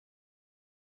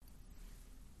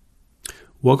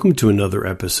Welcome to another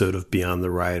episode of Beyond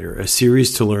the Rider, a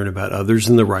series to learn about others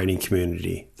in the riding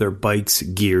community, their bikes,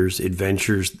 gears,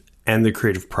 adventures, and the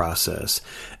creative process,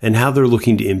 and how they're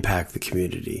looking to impact the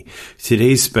community.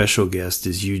 Today's special guest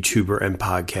is YouTuber and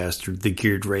podcaster, The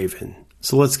Geared Raven.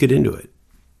 So let's get into it.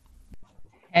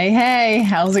 Hey,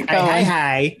 how's it going?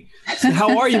 Hi. So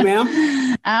how are you,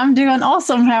 ma'am? I'm doing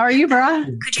awesome. How are you, bro?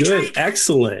 Good,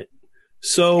 excellent.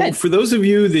 So for those of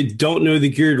you that don't know The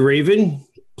Geared Raven,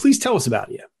 please tell us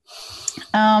about you.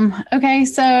 Okay,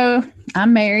 so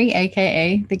I'm Mary,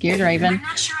 aka The Geared Raven.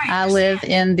 I live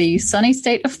in the sunny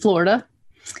state of Florida.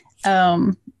 I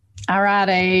ride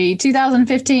a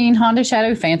 2015 Honda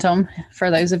Shadow Phantom, for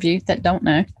those of you that don't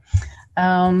know.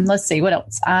 Let's see, what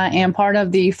else? I am part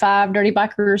of the Five Dirty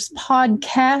Bikers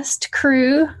podcast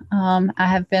crew. I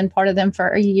have been part of them for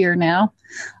a year now.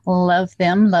 Love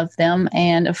them.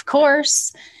 And of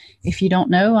course, if you don't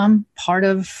know, I'm part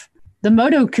of the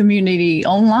moto community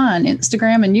online,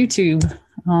 Instagram and YouTube.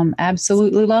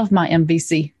 Absolutely love my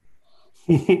MVC.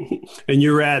 And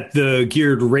you're at The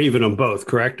Geared Raven on both,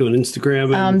 correct? On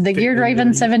Instagram? And The Geared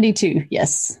Raven 72,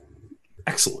 yes.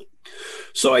 Excellent.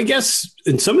 So I guess,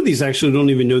 and some of these actually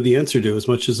don't even know the answer to as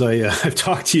much as I've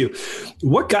talked to you.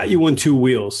 What got you on two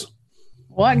wheels?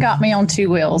 What got me on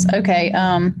two wheels? Okay,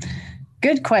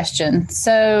 good question.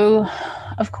 So,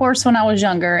 of course, when I was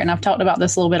younger, and I've talked about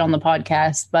this a little bit on the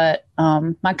podcast, but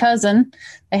my cousin,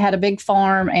 they had a big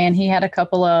farm and he had a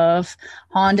couple of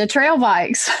Honda trail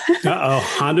bikes.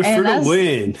 Honda for the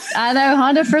win. I know,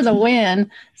 Honda for the win.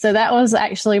 So that was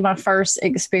actually my first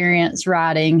experience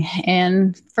riding.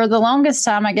 And for the longest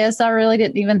time, I guess I really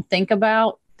didn't even think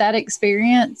about that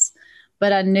experience.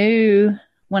 But I knew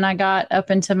when I got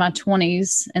up into my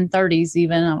 20s and 30s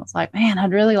even, I was like, man,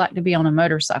 I'd really like to be on a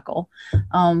motorcycle.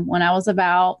 When I was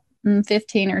about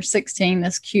 15 or 16,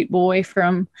 this cute boy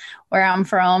from where I'm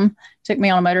from took me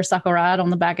on a motorcycle ride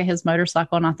on the back of his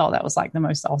motorcycle. And I thought that was like the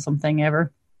most awesome thing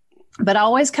ever. But I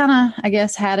always kind of, I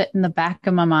guess, had it in the back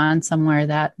of my mind somewhere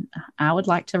that I would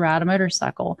like to ride a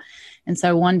motorcycle. And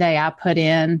so one day I put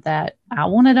in that I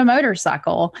wanted a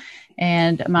motorcycle.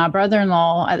 And my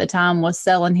brother-in-law at the time was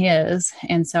selling his.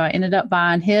 And so I ended up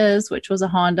buying his, which was a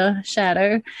Honda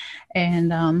Shadow,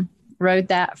 and rode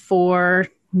that for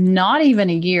not even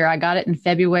a year. I got it in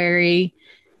February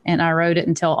and I rode it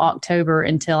until October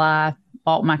until I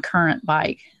bought my current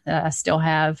bike that I still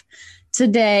have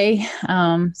today.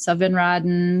 So I've been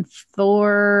riding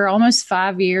for almost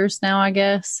 5 years now, I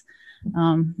guess.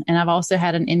 And I've also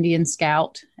had an Indian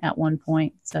Scout at one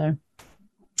point. So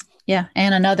yeah,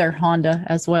 and another Honda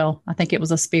as well. I think it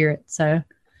was a Spirit. So,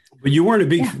 but you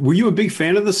weren't were you a big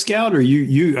fan of the Scout, or I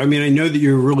mean, I know that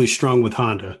you're really strong with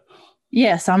Honda.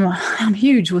 Yes, I'm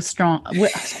huge with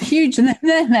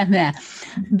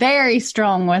very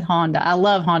strong with Honda. I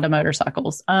love Honda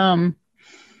motorcycles. I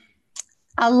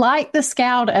like the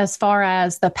Scout as far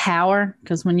as the power,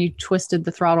 because when you twisted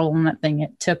the throttle on that thing,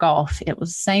 it took off. It was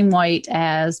the same weight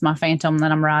as my Phantom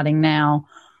that I'm riding now.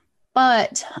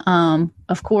 But,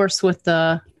 of course, with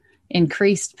the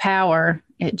increased power,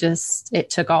 it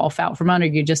took off out from under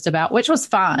you just about, which was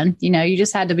fine. You know, you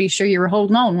just had to be sure you were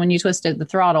holding on when you twisted the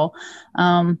throttle.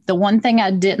 The one thing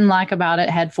I didn't like about it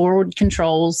had forward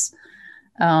controls.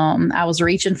 I was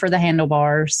reaching for the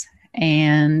handlebars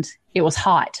and it was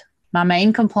hot. My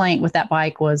main complaint with that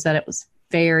bike was that it was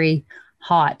very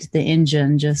hot. The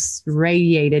engine just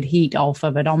radiated heat off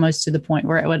of it, almost to the point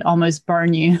where it would almost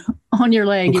burn you on your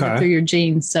leg, even through your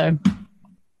jeans. So,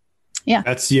 yeah.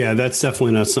 That's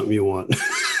definitely not something you want.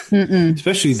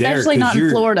 Especially not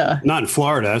in Florida. Not in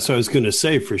Florida. That's what I was going to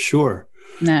say, for sure.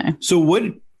 No. So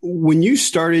when you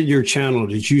started your channel,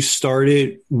 did you start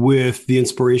it with the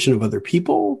inspiration of other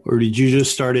people, or did you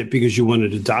just start it because you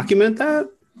wanted to document that?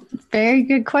 Very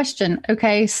good question.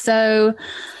 Okay, so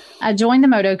I joined the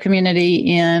moto community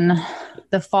in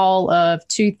the fall of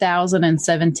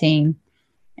 2017.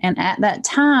 And at that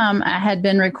time, I had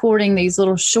been recording these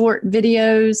little short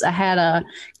videos. I had a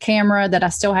camera that I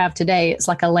still have today. It's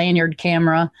like a lanyard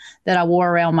camera that I wore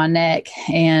around my neck.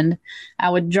 And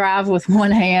I would drive with one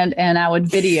hand and I would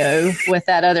video with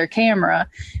that other camera.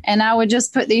 And I would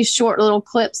just put these short little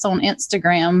clips on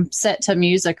Instagram set to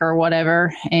music or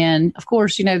whatever. And of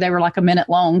course, you know, they were like a minute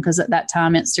long because at that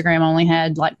time, Instagram only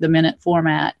had like the minute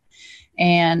format.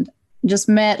 And just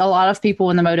met a lot of people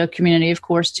in the moto community. Of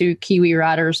course, Two Kiwi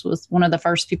Riders was one of the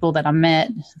first people that I met.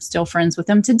 I'm still friends with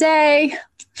them today.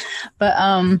 But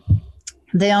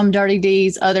them, Dirty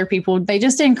D's, other people, they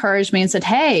just encouraged me and said,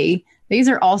 hey, these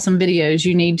are awesome videos.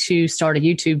 You need to start a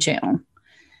YouTube channel.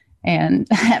 And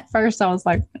at first I was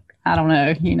like, I don't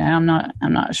know,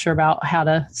 I'm not sure about how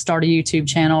to start a YouTube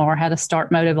channel or how to start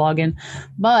motovlogging,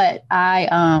 but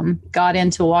I got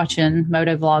into watching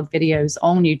motovlog videos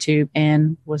on YouTube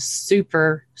and was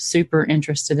super, super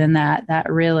interested in that. That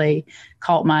really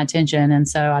caught my attention. And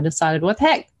so I decided, what the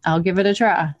heck, I'll give it a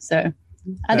try. So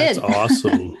I did. That's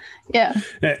awesome. Yeah.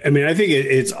 I mean, I think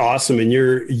it's awesome. And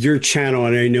your channel,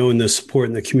 and I know in the support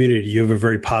in the community, you have a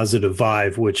very positive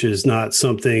vibe, which is not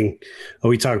something,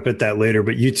 we talk about that later,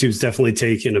 but YouTube's definitely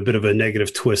taken a bit of a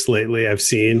negative twist lately, I've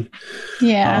seen.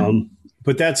 Yeah.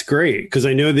 But that's great, because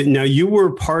I know that now you were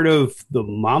part of the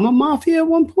Mama Mafia at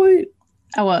one point.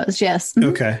 I was, yes.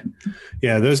 Okay.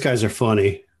 Yeah, those guys are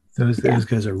funny. Those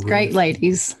guys are really great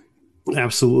ladies.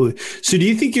 Absolutely. So do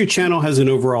you think your channel has an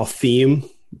overall theme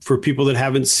for people that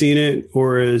haven't seen it,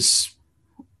 or is?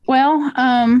 Well,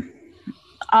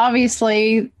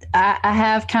 obviously I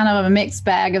have kind of a mixed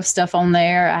bag of stuff on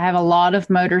there. I have a lot of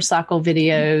motorcycle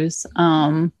videos,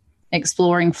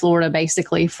 exploring Florida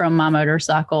basically from my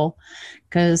motorcycle,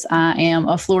 because I am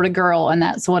a Florida girl and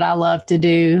that's what I love to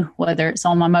do, whether it's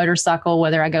on my motorcycle,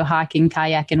 whether I go hiking,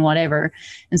 kayaking, whatever.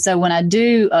 And so when I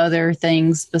do other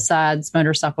things besides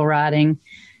motorcycle riding,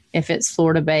 if it's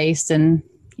Florida based and,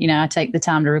 I take the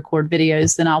time to record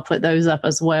videos, then I'll put those up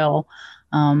as well.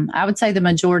 I would say the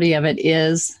majority of it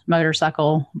is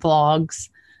motorcycle vlogs,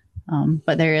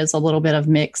 but there is a little bit of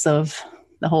mix of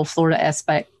the whole Florida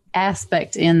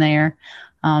aspect in there.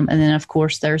 And then, of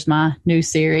course, there's my new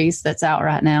series that's out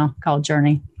right now called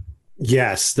Journey.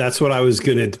 Yes, that's what I was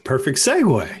going to, perfect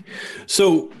segue.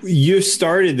 So you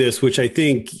started this, which I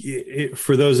think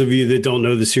for those of you that don't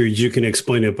know the series, you can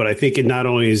explain it. But I think it not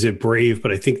only is it brave,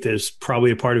 but I think there's probably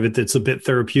a part of it that's a bit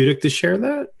therapeutic to share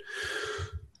that.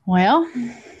 Well,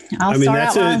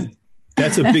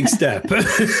 that's a big step.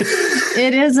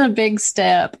 It is a big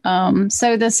step.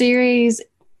 So the series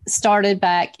started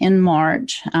back in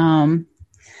March.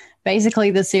 Basically,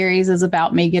 the series is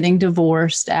about me getting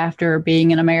divorced after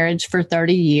being in a marriage for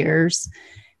 30 years.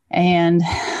 And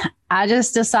I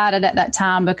just decided at that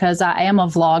time, because I am a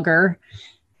vlogger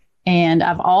and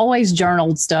I've always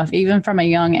journaled stuff, even from a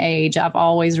young age. I've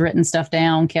always written stuff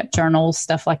down, kept journals,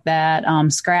 stuff like that,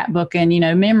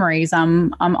 scrapbooking, memories.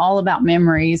 I'm all about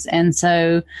memories. And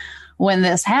so when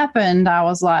this happened, I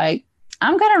was like,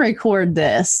 I'm going to record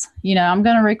this. I'm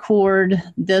going to record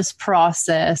this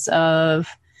process of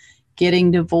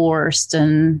getting divorced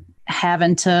and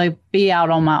having to be out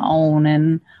on my own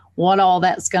and what all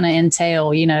that's going to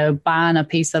entail, buying a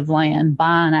piece of land,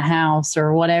 buying a house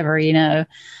or whatever,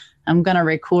 I'm going to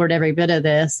record every bit of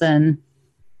this. And,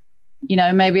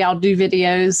 maybe I'll do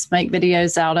videos, make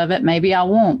videos out of it. Maybe I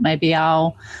won't. Maybe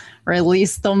I'll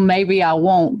release them. Maybe I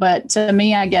won't. But to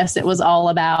me, I guess it was all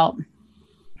about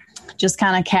just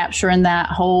kind of capturing that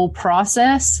whole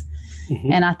process.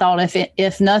 Mm-hmm. And I thought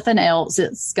if nothing else,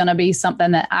 it's going to be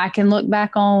something that I can look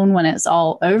back on when it's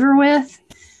all over with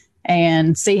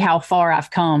and see how far I've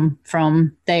come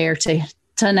from there to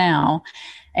now.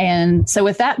 And so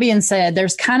with that being said,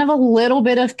 there's kind of a little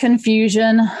bit of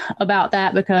confusion about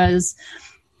that because,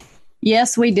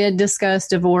 yes, we did discuss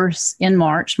divorce in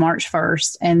March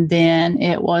 1st. And then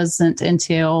it wasn't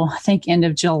until I think end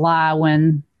of July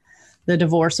when the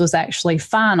divorce was actually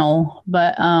final.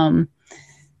 But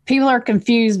people are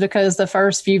confused because the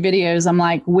first few videos, I'm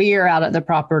like, we're out at the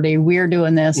property. We're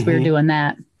doing this. Mm-hmm. We're doing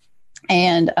that.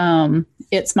 And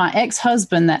it's my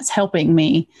ex-husband that's helping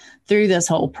me through this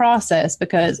whole process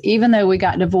because even though we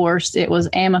got divorced, it was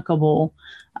amicable.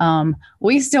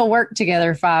 We still work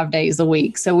together 5 days a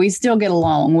week. So we still get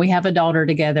along. We have a daughter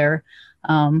together.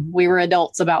 We were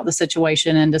adults about the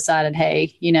situation and decided,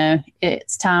 hey,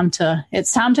 it's time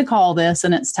to call this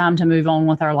and it's time to move on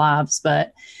with our lives.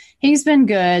 But he's been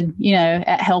good,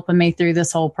 at helping me through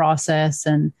this whole process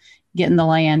and getting the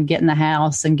land, getting the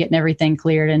house and getting everything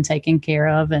cleared and taken care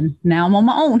of. And now I'm on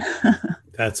my own.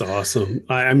 That's awesome.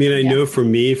 I know for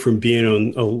me, from being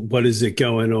on, what is it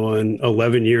going on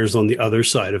 11 years on the other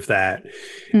side of that,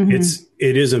 mm-hmm.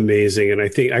 it is amazing. And I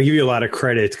think I give you a lot of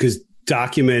credit because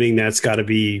documenting that's got to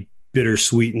be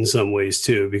bittersweet in some ways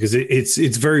too, because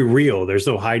it's very real. There's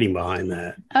no hiding behind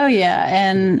that. Oh yeah.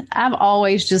 And I've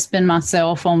always just been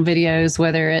myself on videos,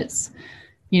 whether it's,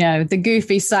 the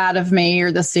goofy side of me or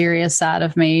the serious side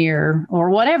of me or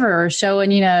whatever, or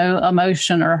showing,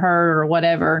 emotion or hurt or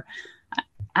whatever.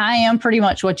 I am pretty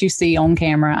much what you see on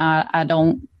camera. I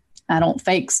don't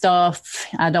fake stuff.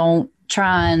 I don't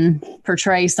try and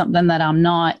portray something that I'm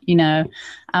not,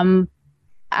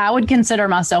 I would consider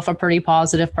myself a pretty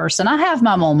positive person. I have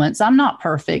my moments. I'm not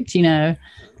perfect. I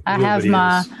have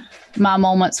my my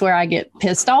moments where I get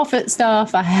pissed off at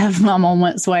stuff. I have my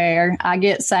moments where I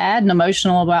get sad and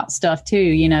emotional about stuff too,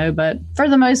 you know, but for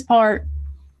the most part,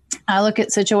 I look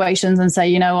at situations and say,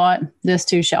 you know what, this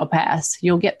too shall pass.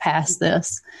 You'll get past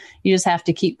this. You just have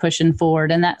to keep pushing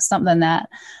forward. And that's something that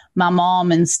my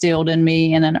mom instilled in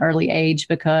me in an early age,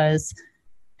 because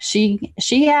she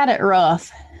had it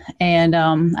rough. And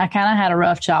I kind of had a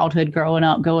rough childhood growing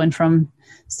up, going from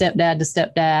stepdad to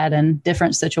stepdad and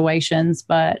different situations.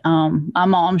 But my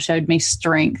mom showed me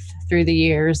strength through the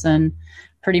years and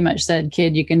pretty much said,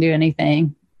 kid, you can do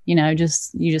anything, you know,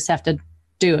 you just have to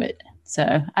do it.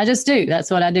 So I just do.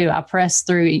 That's what I do. I press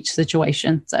through each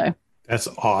situation. So that's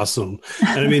awesome.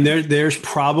 And I mean, there's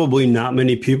probably not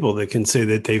many people that can say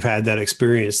that they've had that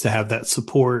experience to have that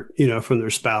support, you know, from their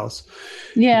spouse.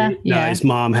 Yeah. Now, his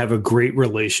mom have a great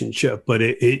relationship, but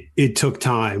it took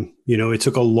time. You know, it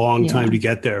took a long time to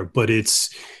get there, but it's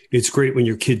great when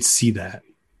your kids see that.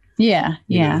 Yeah.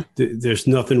 Yeah. You know, there's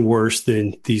nothing worse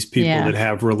than these people that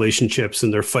have relationships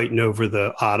and they're fighting over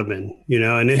the ottoman, you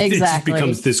know, and it just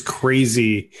becomes this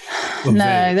crazy event.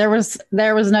 No,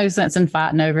 there was no sense in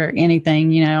fighting over anything.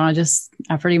 You know,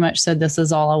 I pretty much said, this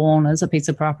is all I want, is a piece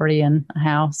of property and a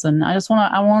house. And I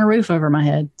want a roof over my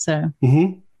head. So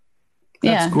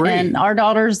That's great. And our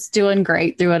daughter's doing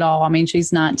great through it all. I mean,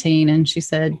 she's 19 and she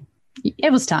said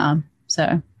it was time.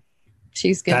 So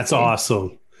she's good. That's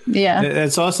awesome. Yeah.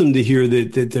 That's awesome to hear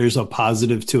that there's a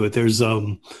positive to it. There's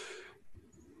so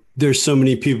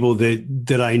many people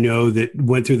that I know that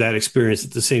went through that experience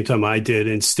at the same time I did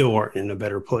and still aren't in a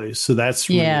better place. So that's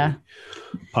really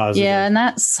positive. Yeah. And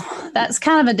that's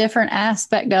kind of a different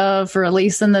aspect of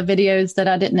releasing the videos that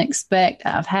I didn't expect.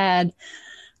 I've had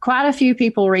quite a few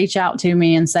people reach out to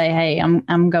me and say, hey,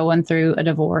 I'm going through a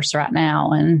divorce right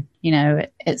now. And, you know,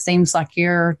 it seems like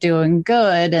you're doing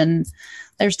good. And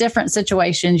there's different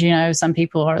situations, you know, some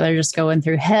people they're just going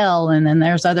through hell. And then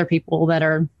there's other people that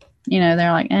are, you know,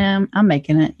 they're like, I'm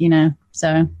making it, you know,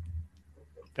 so.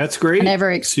 That's great. I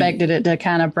never expected it to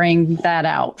kind of bring that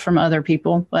out from other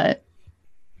people, but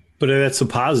that's a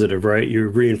positive, right? You're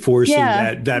reinforcing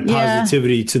that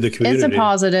positivity to the community. It's a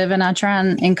positive, and I try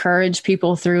and encourage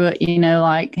people through it, you know,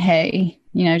 like, hey,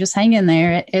 you know, just hang in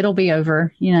there. It'll be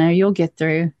over, you know, you'll get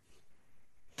through.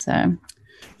 So.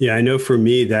 Yeah, I know for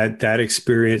me that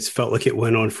experience felt like it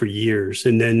went on for years.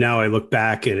 And then now I look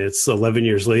back and it's 11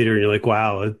 years later and you're like,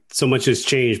 wow, so much has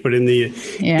changed. But in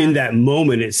that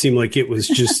moment, it seemed like it was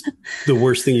just the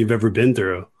worst thing you've ever been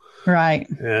through. Right.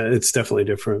 It's definitely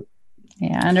different.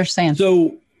 Yeah, I understand.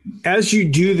 So as you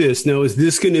do this now, is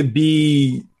this going to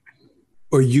be,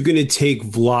 are you going to take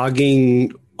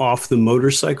vlogging off the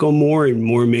motorcycle more and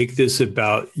more make this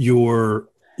about your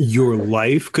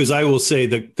life? Because I will say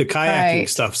the kayaking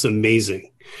stuff's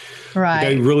amazing. Right.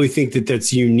 Like, I really think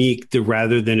that's unique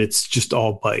rather than it's just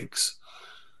all bikes.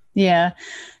 Yeah.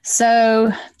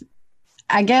 So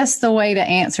I guess the way to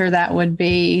answer that would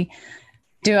be,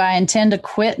 do I intend to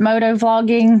quit moto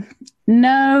vlogging?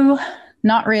 No,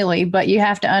 not really, but you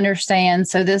have to understand.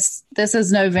 So this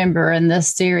is November and this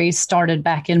series started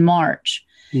back in March.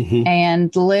 Mm-hmm.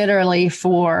 And literally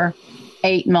for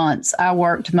 8 months, I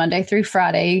worked Monday through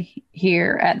Friday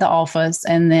here at the office.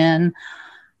 And then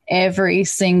every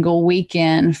single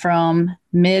weekend from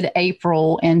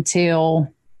mid-April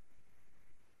until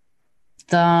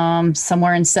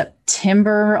somewhere in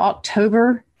September,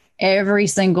 October, every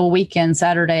single weekend,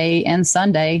 Saturday and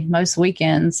Sunday, most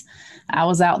weekends, I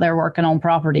was out there working on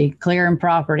property, clearing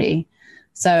property.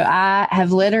 So I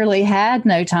have literally had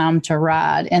no time to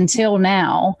ride until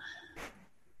now.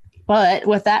 But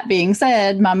with that being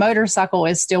said, my motorcycle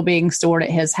is still being stored at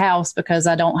his house because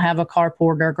I don't have a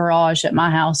carport or garage at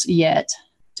my house yet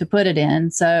to put it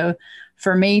in. So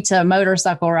for me to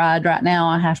motorcycle ride right now,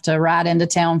 I have to ride into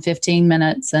town 15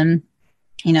 minutes and,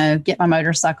 you know, get my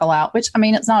motorcycle out, which, I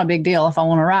mean, it's not a big deal. If I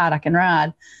want to ride, I can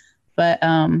ride. But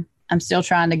I'm still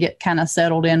trying to get kind of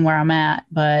settled in where I'm at.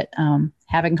 But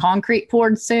having concrete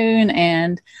poured soon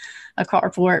and a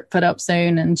carport put up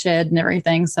soon and shed and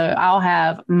everything. So I'll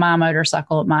have my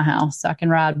motorcycle at my house so I can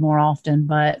ride more often.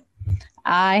 But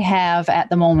I have at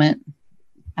the moment,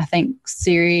 I think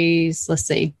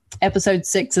episode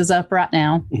 6 is up right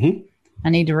now. Mm-hmm. I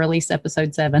need to release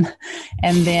episode 7.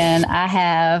 And then I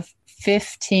have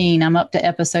 15. I'm up to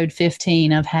episode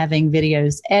 15 of having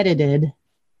videos edited.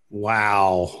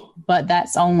 Wow. But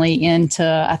that's only into,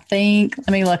 I think, let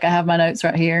me look, I have my notes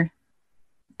right here.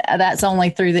 That's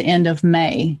only through the end of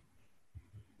May.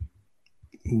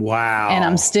 Wow. And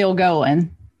I'm still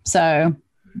going. So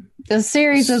the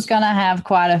series is going to have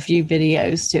quite a few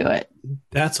videos to it.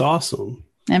 That's awesome.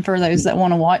 And for those that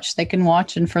want to watch, they can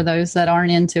watch. And for those that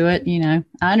aren't into it,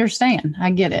 I understand.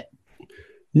 I get it.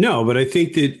 No, but I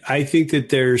think that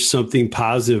there's something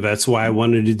positive. That's why I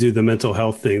wanted to do the mental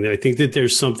health thing. I think that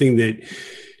there's something that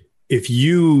if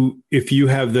you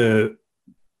have the,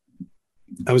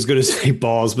 I was going to say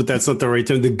balls, but that's not the right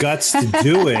term, the guts to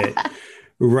do it,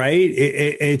 right?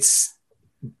 It's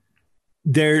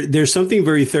there's something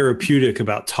very therapeutic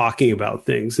about talking about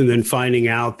things and then finding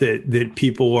out that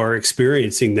people are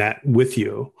experiencing that with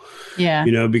you. Yeah.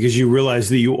 Because you realize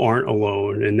that you aren't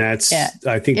alone. And that's,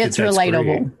 I think that's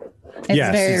relatable. Great.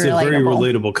 It's a very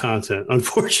relatable content.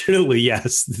 Unfortunately,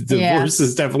 yes. The divorce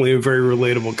is definitely a very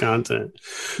relatable content.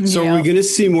 So are we going to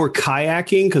see more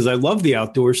kayaking? Because I love the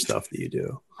outdoor stuff that you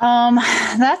do.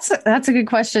 That's a good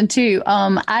question too.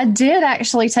 I did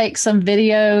actually take some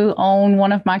video on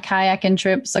one of my kayaking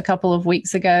trips a couple of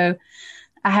weeks ago.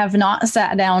 I have not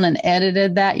sat down and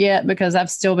edited that yet because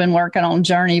I've still been working on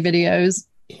journey videos.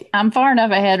 I'm far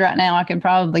enough ahead right now. I can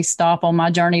probably stop on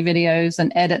my journey videos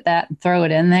and edit that and throw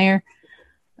it in there.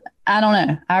 I don't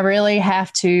know. I really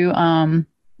have to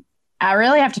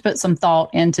put some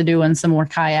thought into doing some more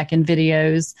kayaking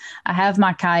videos. I have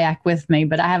my kayak with me,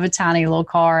 but I have a tiny little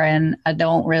car and I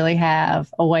don't really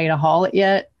have a way to haul it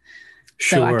yet.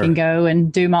 Sure. So I can go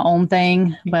and do my own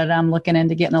thing, but I'm looking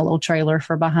into getting a little trailer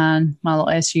for behind my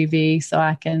little SUV so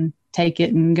I can take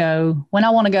it and go when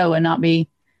I want to go and not be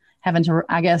having to,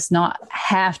 I guess, not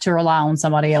have to rely on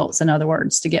somebody else, in other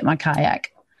words, to get my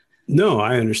kayak. No,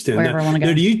 I understand wherever that. I want to go.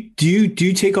 Now, do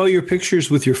you take all your pictures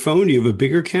with your phone? Do you have a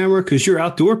bigger camera? Because your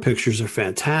outdoor pictures are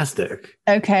fantastic.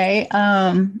 Okay.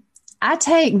 I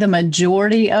take the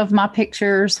majority of my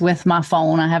pictures with my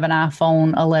phone. I have an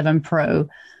iPhone 11 Pro.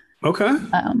 Okay.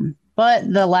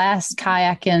 But the last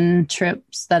kayaking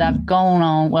trips that I've gone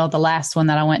on, well, the last one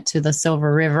that I went to the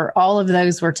Silver River, all of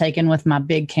those were taken with my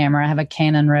big camera. I have a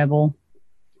Canon Rebel.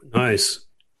 Nice.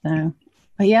 So,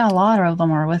 but yeah, a lot of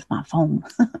them are with my phone.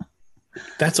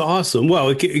 That's awesome. Well,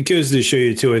 it goes to show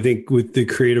you too, I think with the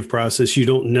creative process, you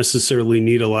don't necessarily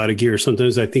need a lot of gear.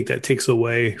 Sometimes I think that takes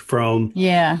away from.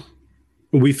 Yeah.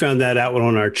 We found that out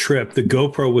on our trip. The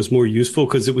GoPro was more useful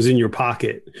because it was in your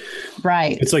pocket.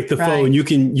 Right. It's like the phone. You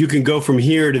can go from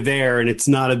here to there and it's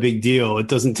not a big deal. It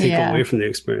doesn't take away from the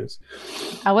experience.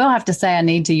 I will have to say I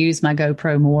need to use my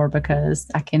GoPro more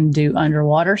because I can do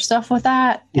underwater stuff with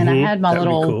that. And I had my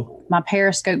my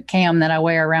Periscope cam that I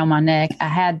wear around my neck. I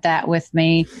had that with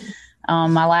me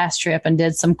on my last trip and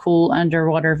did some cool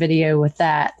underwater video with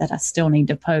that I still need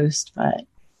to post. But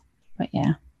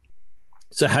yeah.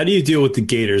 So how do you deal with the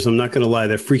gators? I'm not going to lie.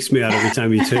 That freaks me out every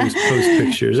time you post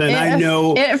pictures. And I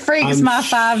know it freaks my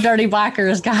 5 Dirty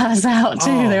Blackers guys out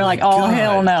too. They're like, oh, God.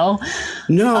 Hell no.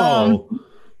 No.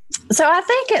 So I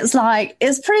think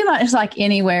it's pretty much like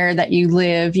anywhere that you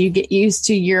live, you get used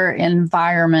to your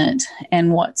environment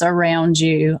and what's around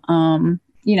you.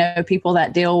 People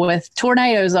that deal with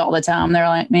tornadoes all the time, they're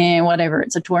like, man, whatever,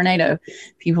 it's a tornado.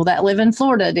 People that live in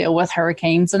Florida deal with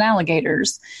hurricanes and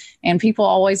alligators. And people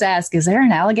always ask, is there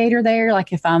an alligator there?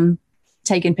 Like if I'm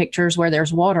taking pictures where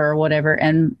there's water or whatever.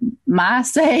 And my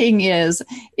saying is,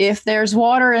 if there's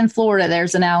water in Florida,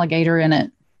 there's an alligator in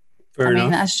it. Fair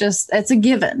enough. That's a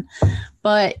given.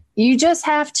 But you just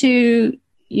have to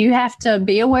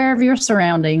be aware of your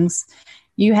surroundings.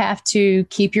 You have to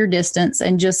keep your distance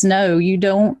and just know you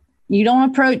don't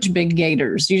approach big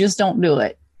gators. You just don't do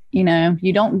it. You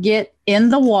don't get in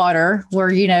the water where,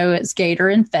 it's gator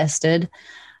infested.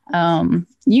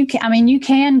 You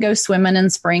can go swimming in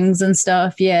springs and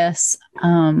stuff. Yes.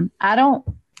 I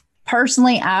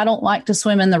don't like to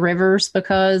swim in the rivers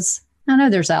because I know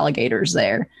there's alligators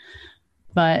there,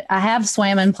 but I have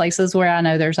swam in places where I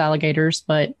know there's alligators,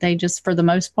 but they just, for the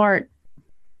most part,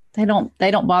 they don't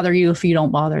bother you if you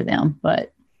don't bother them,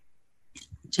 but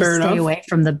just stay away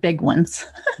from the big ones.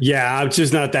 Yeah. I'm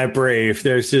just not that brave.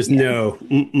 There's just no.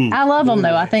 I love them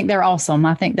though. I think they're awesome.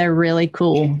 I think they're really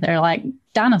cool. They're like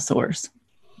dinosaurs.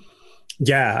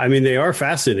 Yeah. I mean, they are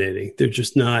fascinating. They're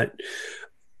just not.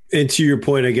 And to your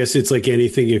point, I guess it's like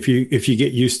anything. If you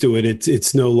get used to it,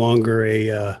 it's no longer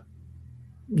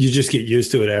you just get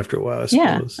used to it after a while, I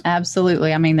suppose. Yeah,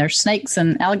 absolutely. I mean, there's snakes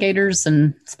and alligators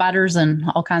and spiders and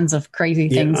all kinds of crazy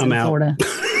things in Florida.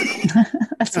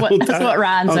 That's what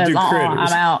Ryan says.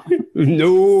 I'm out.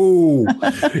 No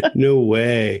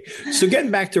way. So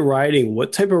getting back to riding,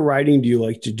 what type of riding do you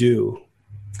like to do?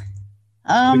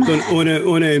 Like on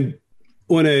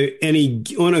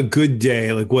a good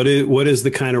day, like what is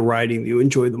the kind of riding that you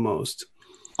enjoy the most?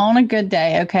 On a good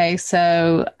day. Okay.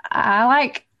 So I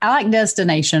like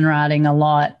destination riding a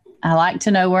lot. I like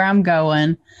to know where I'm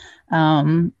going.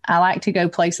 I like to go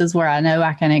places where I know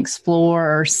I can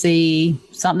explore or see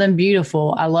something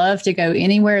beautiful. I love to go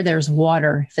anywhere there's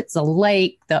water. If it's a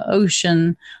lake, the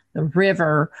ocean, the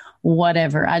river,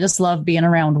 whatever. I just love being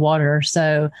around water.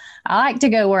 So I like to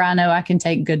go where I know I can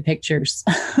take good pictures.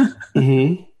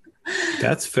 Mm-hmm.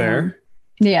 That's fair.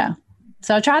 Yeah.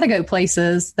 So I try to go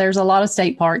places. There's a lot of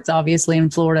state parks, obviously, in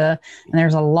Florida, and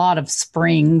there's a lot of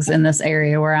springs in this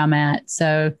area where I'm at.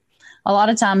 So a lot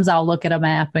of times I'll look at a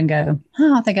map and go,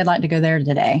 oh, I think I'd like to go there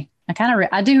today.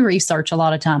 I do research a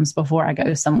lot of times before I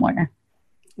go somewhere.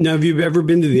 Now, have you ever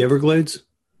been to the Everglades?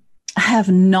 I have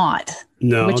not.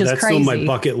 No, which is that's crazy. on my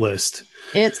bucket list.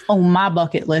 It's on my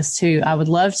bucket list too. I would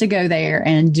love to go there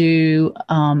and do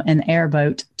an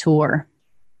airboat tour.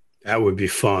 That would be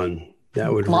fun.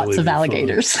 That would Lots really of be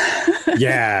alligators.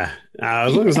 Yeah.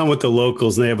 As long as I'm with the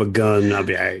locals and they have a gun, I'll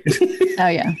be all right. Oh,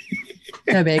 yeah.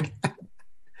 No big.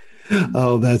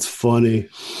 Oh, that's funny.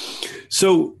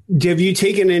 So have you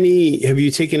taken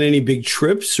any big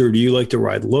trips, or do you like to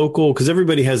ride local? Because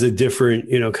everybody has a different,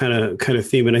 kind of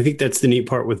theme. And I think that's the neat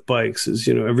part with bikes is,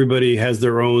 everybody has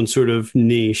their own sort of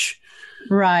niche.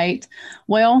 Right.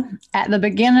 Well, at the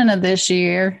beginning of this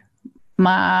year,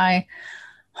 my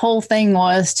whole thing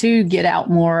was to get out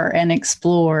more and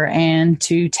explore and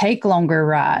to take longer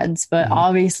rides. But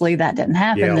obviously that didn't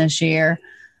happen this year.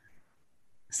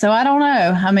 So I don't know.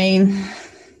 I mean,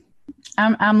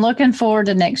 I'm looking forward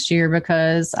to next year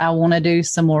because I want to do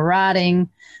some more riding,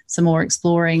 some more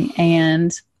exploring,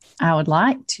 and I would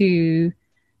like to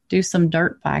do some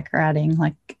dirt bike riding,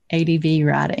 like ADV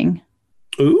riding.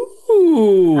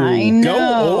 Ooh, I know.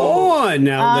 Go on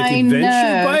now, like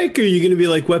adventure bike, or are you going to be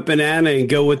like Wet Banana and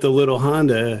go with the little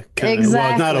Honda? Exactly.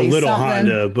 Well, not a little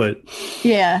Honda, but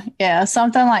yeah,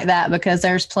 something like that. Because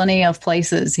there's plenty of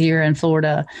places here in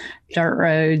Florida, dirt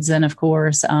roads, and of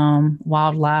course,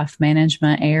 wildlife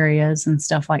management areas and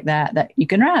stuff like that you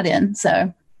can ride in.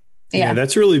 So. Yeah,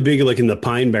 that's really big. Like in the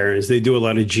Pine Barrens, they do a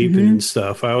lot of jeeping and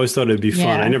stuff. I always thought it'd be fun.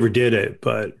 Yeah. I never did it,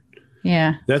 but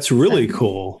yeah, that's really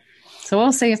cool. So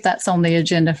we'll see if that's on the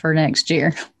agenda for next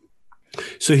year.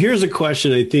 So here's a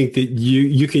question. I think that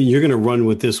you're going to run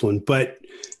with this one, but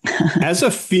as a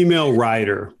female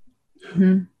rider,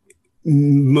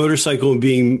 motorcycle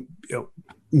being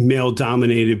male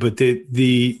dominated, but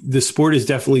the sport is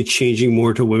definitely changing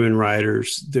more to women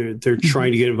riders. They're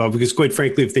trying to get involved because, quite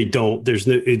frankly, if they don't,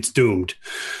 it's doomed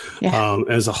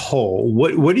as a whole.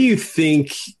 What do you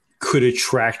think could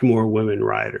attract more women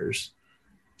riders?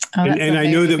 Oh, and I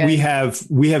know that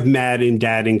we have Mad and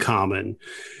Dad in common.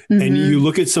 And you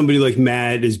look at somebody like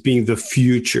Mad as being the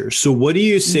future. So what do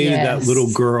you say to that little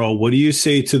girl? What do you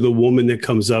say to the woman that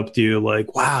comes up to you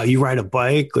like, wow, you ride a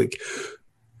bike? Like,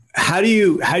 what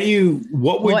do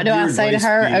I say to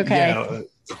her? Be? Okay. Yeah.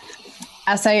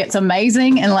 I say it's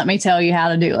amazing. And let me tell you how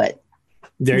to do it.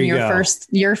 There you go.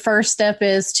 Your first step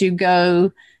is to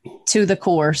go to the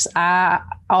course. I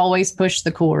always push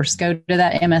the course. Go to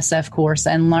that MSF course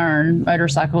and learn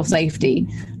motorcycle safety.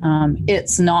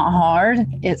 It's not hard.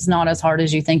 It's not as hard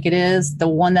as you think it is. The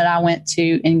one that I went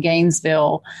to in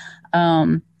Gainesville,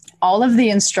 all of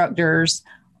the instructors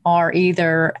are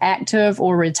either active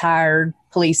or retired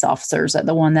police officers at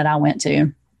the one that I went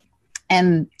to.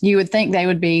 And you would think they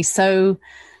would be so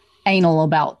anal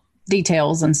about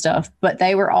details and stuff, but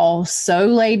they were all so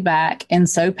laid back and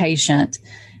so patient.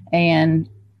 And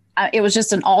it was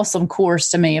just an awesome course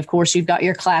to me. Of course, you've got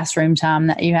your classroom time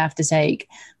that you have to take,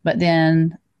 but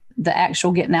then the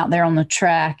actual getting out there on the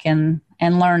track and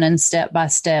learning step by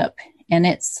step. And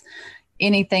it's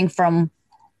anything from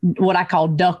what I call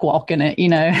duck walking it,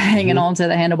 hanging onto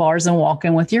the handlebars and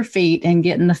walking with your feet and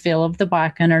getting the feel of the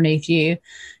bike underneath you,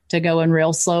 to going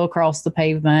real slow across the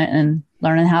pavement and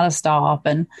learning how to stop.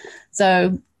 And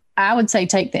so I would say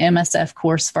take the MSF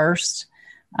course first,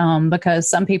 because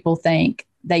some people think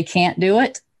they can't do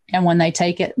it. And when they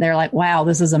take it, they're like, wow,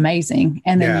 this is amazing.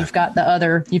 And then you've got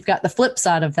the flip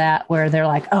side of that where they're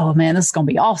like, oh man, this is going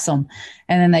to be awesome.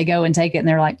 And then they go and take it and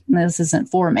they're like, this isn't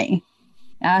for me.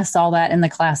 I saw that in the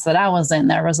class that I was in.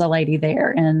 There was a lady there,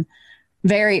 and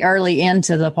very early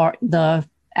into the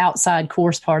outside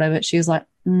course part of it, she was like,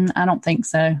 I don't think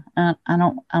so.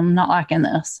 I'm not liking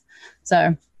this.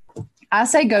 So I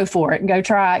say go for it. Go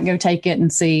try it. Go take it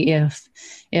and see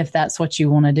if that's what you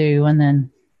want to do, and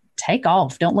then take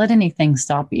off. Don't let anything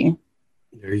stop you.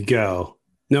 There you go.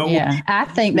 No. Yeah. I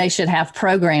think they should have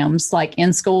programs like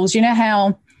in schools. You know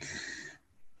how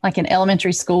like in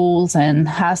elementary schools and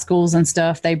high schools and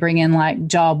stuff, they bring in like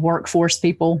job workforce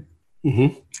people.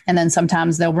 Mm-hmm. And then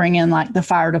sometimes they'll bring in like the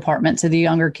fire department to the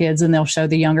younger kids, and they'll show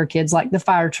the younger kids like the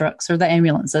fire trucks or the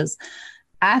ambulances.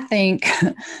 I think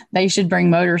they should bring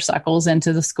motorcycles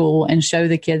into the school and show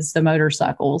the kids the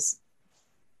motorcycles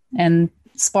and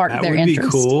spark their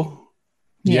interest. That would be cool.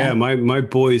 Yeah, my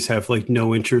boys have like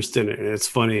no interest in it. And it's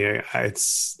funny.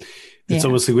 It's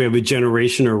almost like we have a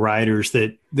generation of riders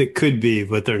that could be,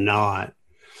 but they're not.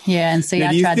 Yeah. And see, now,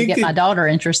 I tried to get my daughter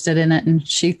interested in it, and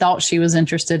she thought she was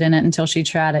interested in it until she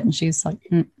tried it. And she's like,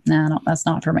 no, that's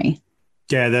not for me.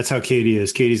 Yeah, that's how Katie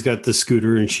is. Katie's got the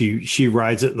scooter and she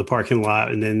rides it in the parking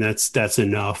lot, and then that's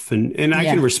enough. And I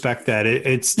can respect that.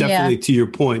 It's definitely to your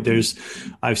point.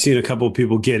 I've seen a couple of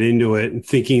people get into it and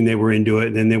thinking they were into it,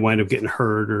 and then they wind up getting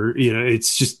hurt, or,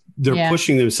 it's just, they're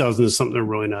pushing themselves into something they're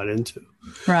really not into.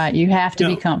 Right. You have to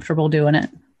be comfortable doing it.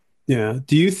 Yeah.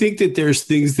 Do you think that there's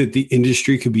things that the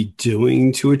industry could be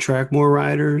doing to attract more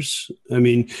riders? I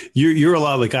mean, you're a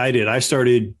lot like I did. I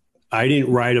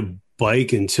didn't ride a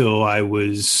bike until I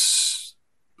was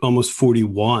almost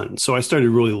 41. So I started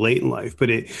really late in life. But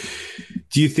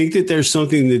do you think that there's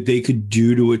something that they could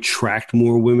do to attract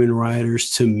more women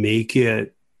riders to make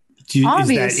it?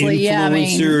 Obviously, is that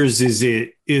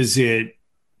influencers? Is it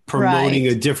promoting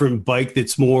a different bike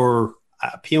that's more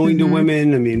appealing to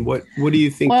women? I mean, what do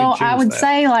you think? Well, I would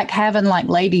say like having like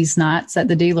ladies' nights at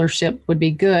the dealership would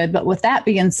be good. But with that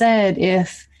being said,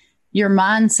 if your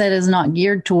mindset is not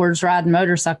geared towards riding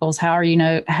motorcycles, how are you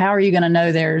going to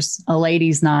know there's a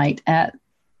ladies' night at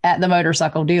the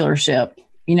motorcycle dealership?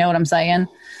 You know what I'm saying?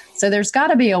 So there's got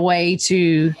to be a way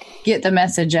to get the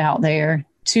message out there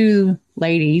to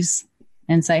ladies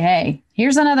and say, hey,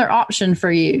 here's another option for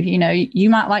you. You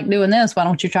might like doing this. Why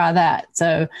don't you try that?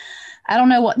 So I don't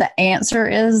know what the answer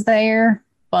is there,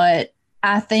 but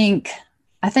I think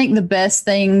the best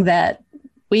thing that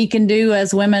we can do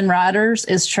as women riders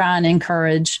is try and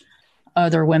encourage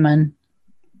other women.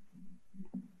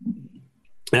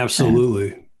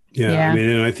 Absolutely. Yeah. I mean,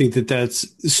 and I think that's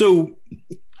so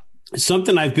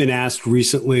something I've been asked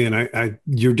recently, and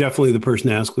you're definitely the person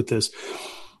to ask with this.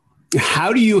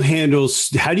 How do you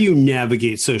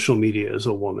navigate social media as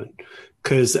a woman?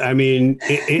 Because I mean,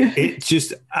 it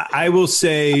just, I will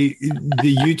say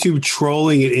the YouTube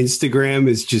trolling and Instagram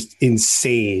is just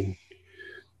insane.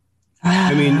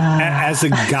 I mean, as a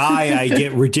guy, I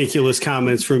get ridiculous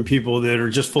comments from people that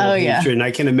are just full of hatred. And I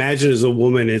can imagine as a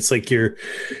woman, it's like you're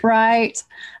right.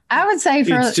 I would say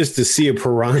it's just a sea of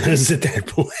piranhas at that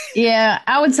point. Yeah,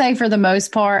 I would say for the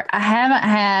most part, I haven't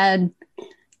had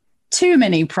too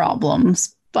many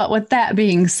problems. But with that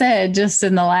being said, just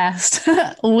in the last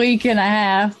week and a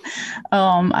half,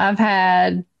 I've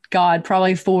had,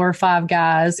 probably 4 or 5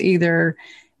 guys either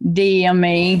DM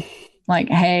me like,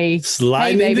 hey,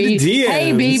 baby,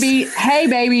 hey,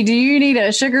 baby, do you need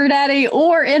a sugar daddy?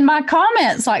 Or in my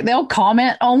comments, like they'll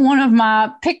comment on one of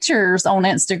my pictures on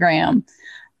Instagram.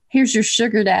 Here's your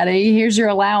sugar daddy. Here's your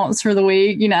allowance for the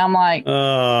week. I'm like,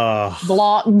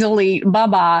 block, delete,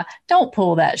 bye-bye. Don't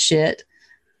pull that shit.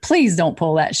 Please don't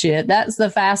pull that shit. That's the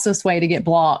fastest way to get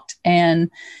blocked. And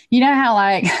you know how,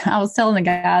 like, I was telling the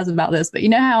guys about this, but you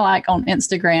know how, like, on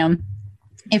Instagram,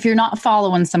 if you're not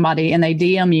following somebody and they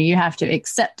DM you, you have to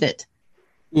accept it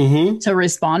to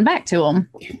respond back to them.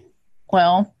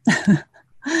 Well,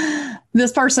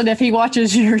 this person, if he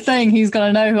watches your thing, he's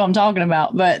going to know who I'm talking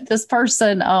about. But this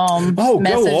person, go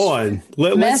on.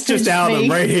 Let's just out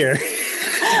him right here.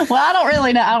 Well, I don't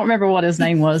really know. I don't remember what his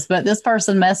name was, but this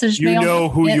person messaged me on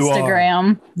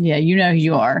Instagram. Yeah, you know who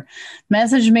you are.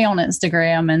 Messaged me on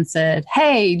Instagram and said,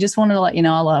 hey, just wanted to let you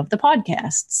know I love the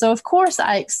podcast. So, of course,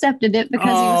 I accepted it because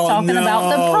he was talking about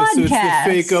the podcast. So it's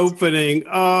the fake opening.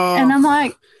 And I'm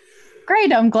like,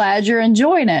 great, I'm glad you're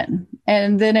enjoying it.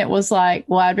 And then it was like,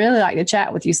 well, I'd really like to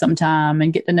chat with you sometime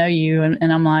and get to know you.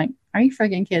 And I'm like, are you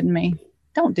freaking kidding me?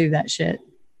 Don't do that shit.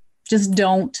 Just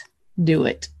don't do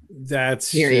it.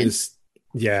 That's just,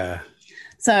 yeah.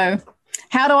 So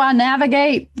how do I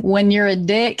navigate? When you're a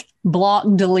dick, block,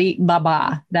 delete,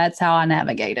 bye-bye. That's how I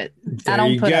navigate it. I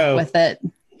don't put up with it.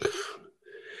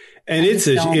 And it's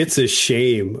a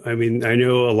shame. I mean, I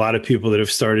know a lot of people that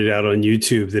have started out on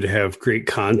YouTube that have great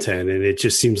content, and it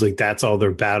just seems like that's all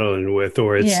they're battling with,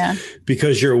 or it's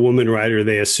because you're a woman rider,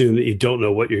 they assume that you don't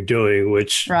know what you're doing,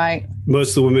 which most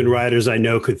of the women riders I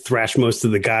know could thrash most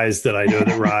of the guys that I know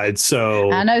that ride. So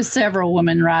I know several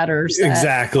women riders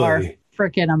that are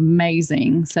freaking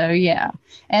amazing. So yeah.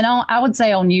 And I would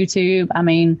say on YouTube, I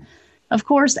mean, of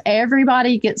course,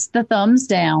 everybody gets the thumbs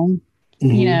down.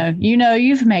 You know,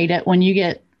 you've made it when you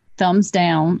get thumbs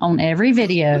down on every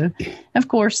video. Of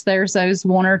course, there's those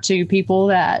 1 or 2 people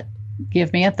that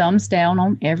give me a thumbs down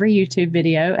on every YouTube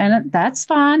video. And that's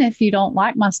fine. If you don't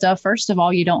like my stuff, first of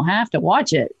all, you don't have to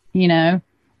watch it,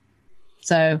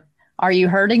 So Are you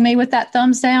hurting me with that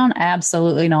thumbs down?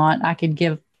 Absolutely not. I could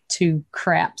give two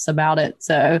craps about it.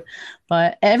 So,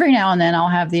 but every now and then I'll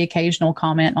have the occasional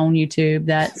comment on YouTube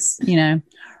that's,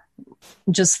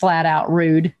 just flat out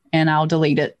rude, and I'll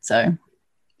delete it. So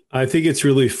I think it's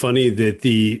really funny that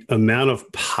the amount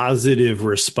of positive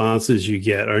responses you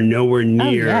get are nowhere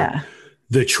near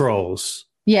the trolls.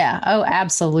 Yeah. Oh,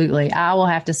 absolutely. I will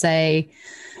have to say,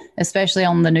 especially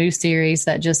on the new series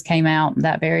that just came out,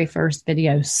 that very first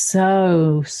video,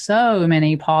 so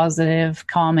many positive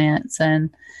comments. And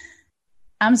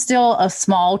I'm still a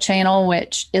small channel,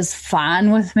 which is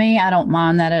fine with me. I don't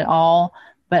mind that at all.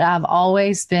 But I've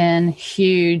always been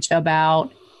huge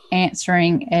about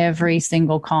answering every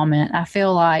single comment. I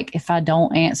feel like if I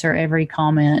don't answer every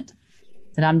comment,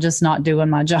 that I'm just not doing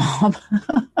my job.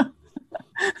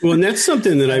 Well, and that's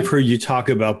something that I've heard you talk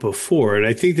about before. And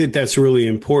I think that that's really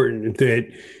important,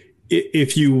 that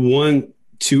if you want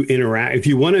to interact, if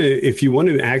you want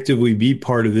to actively be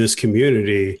part of this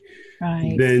community,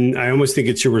 right, then I almost think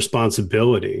it's your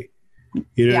responsibility.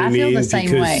 You know what I mean? Feel the same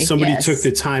because way. Somebody took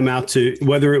the time out to,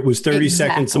 whether it was 30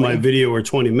 seconds of my video or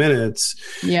 20 minutes,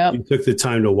 you took the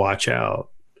time to watch out.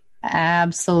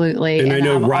 Absolutely. And I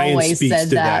know Ryan speaks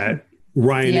to that.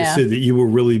 Ryan has said that you were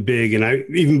really big. And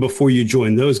even before you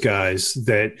joined those guys,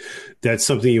 that's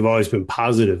something you've always been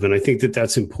positive. And I think that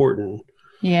that's important.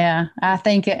 Yeah, I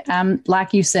think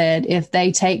like you said, if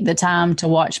they take the time to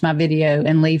watch my video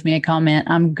and leave me a comment,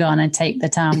 I'm going to take the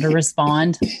time to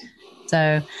respond.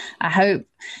 So I hope,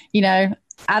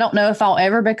 I don't know if I'll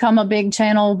ever become a big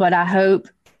channel, but I hope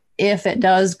if it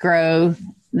does grow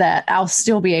that I'll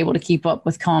still be able to keep up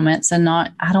with comments and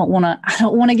I don't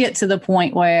want to get to the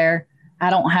point where I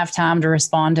don't have time to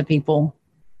respond to people.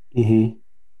 Mm-hmm.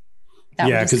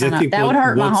 Because I think that would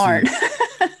hurt my heart.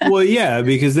 Well, yeah,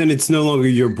 because then it's no longer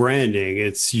your branding.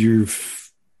 It's you've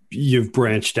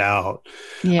branched out.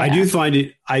 Yeah. I do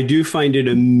find it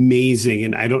amazing.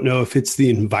 And I don't know if it's the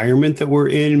environment that we're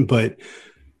in, but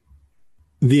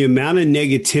the amount of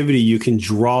negativity you can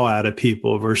draw out of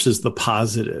people versus the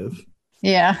positive.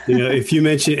 Yeah. If you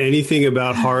mention anything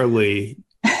about Harley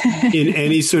in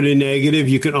any sort of negative,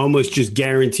 you can almost just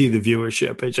guarantee the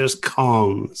viewership. It just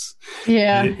comes.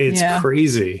 Yeah. It's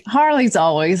crazy. Harley's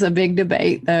always a big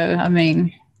debate, though. I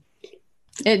mean,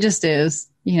 it just is,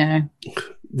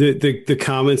 The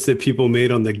comments that people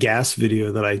made on the gas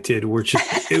video that I did were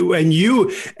just, and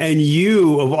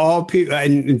you of all people,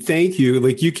 and thank you,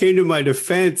 like you came to my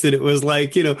defense, and it was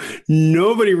like,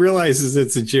 nobody realizes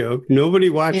it's a joke. Nobody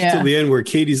watched till the end where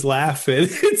Katie's laughing.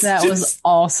 That was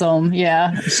awesome.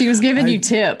 Yeah. She was giving you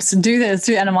tips, do this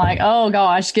too. And I'm like, oh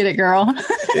gosh, get it, girl.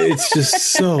 It's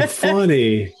just so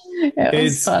funny. It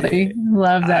was funny.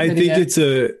 Love that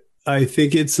video. I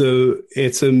think it's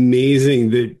amazing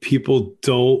that people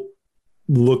don't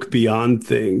look beyond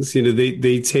things.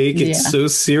 They take it so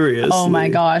seriously. Oh my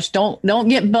gosh. Don't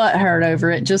get butt hurt over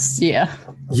it. Just, Yeah.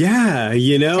 Take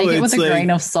it with a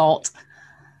grain of salt.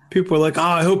 People are like,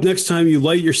 I hope next time you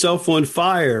light yourself on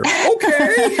fire.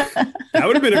 Okay. That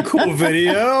would have been a cool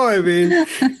video. I mean,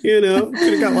 could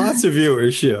have got lots of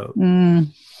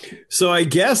viewership. So I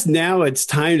guess now it's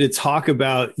time to talk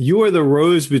about, you are the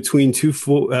rose between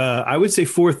I would say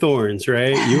four thorns,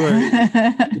 right?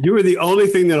 You are the only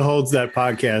thing that holds that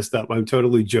podcast up. I'm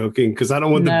totally joking because I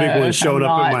don't want the big one showing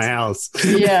up at my house.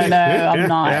 Yeah, no, I'm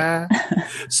not.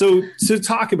 So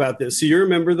talk about this. So you're a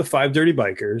member of the Five Dirty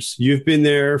Bikers. You've been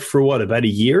there for what, about a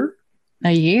year?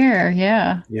 A year,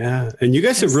 yeah. Yeah. And you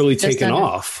guys have really taken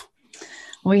off.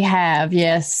 We have,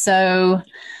 yes. So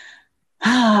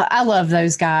I love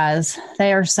those guys.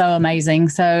 They are so amazing.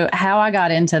 So how I got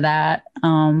into that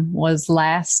was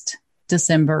last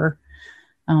December.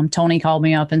 Tony called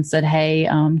me up and said, hey,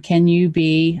 can you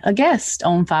be a guest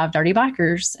on Five Dirty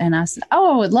Bikers? And I said,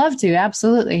 oh, I would love to.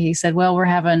 Absolutely. He said, well, we're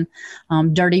having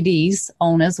Dirty D's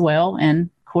on as well. And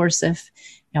of course, if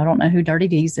y'all don't know who Dirty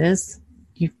D's is,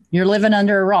 you're living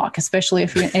under a rock, especially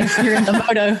if you're in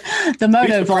the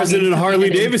moto. President Harley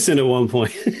Davidson at one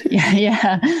point.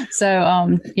 Yeah.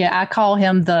 So, I call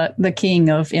him the king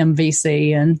of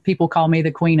MVC, and people call me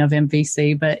the queen of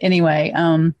MVC. But anyway,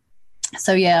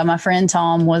 my friend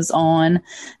Tom was on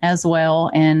as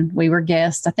well, and we were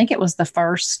guests. I think it was the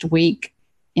first week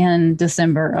in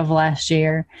December of last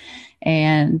year.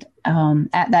 And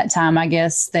at that time, I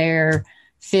guess their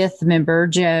fifth member,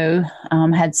 Joe,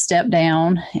 had stepped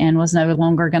down and was no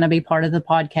longer going to be part of the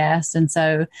podcast. And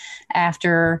so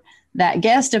after that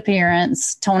guest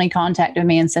appearance, Tony contacted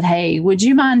me and said, hey, would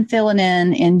you mind filling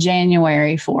in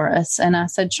January for us? And I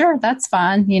said, sure, that's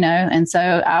fine. And so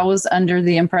I was under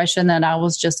the impression that I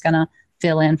was just going to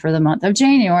fill in for the month of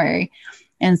January.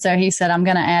 And so he said, I'm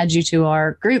going to add you to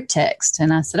our group text.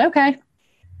 And I said, okay.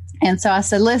 And so I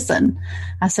said, listen,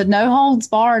 I said, no holds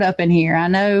barred up in here. I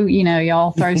know,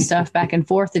 y'all throw stuff back and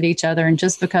forth at each other. And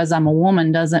just because I'm a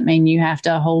woman doesn't mean you have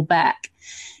to hold back.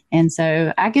 And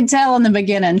so I could tell in the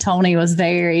beginning, Tony was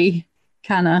very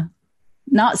kind of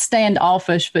not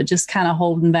standoffish, but just kind of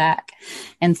holding back.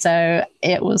 And so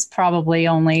it was probably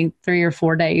only 3 or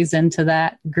 4 days into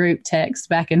that group text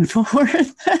back and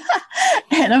forth.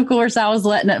 And of course, I was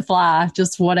letting it fly,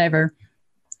 just whatever.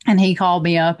 And he called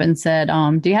me up and said,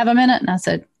 do you have a minute? And I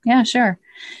said, yeah, sure.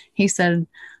 He said,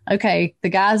 okay, the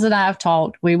guys that I've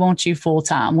taught, we want you full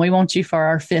time. We want you for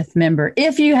our 5th member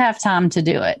if you have time to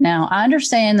do it. Now, I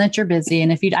understand that you're busy.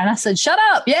 And and I said, shut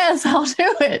up. Yes, I'll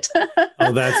do it.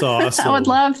 Oh, that's awesome. I would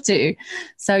love to.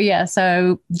 So, yeah.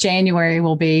 So January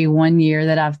will be 1 year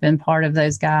that I've been part of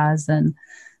those guys. And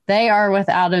they are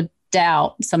without a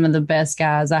doubt some of the best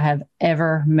guys I have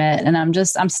ever met. And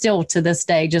I'm still to this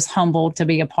day just humbled to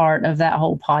be a part of that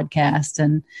whole podcast.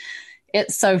 And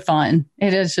it's so fun.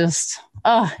 It is just,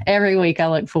 every week I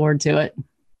look forward to it.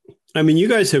 I mean, you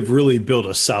guys have really built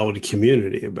a solid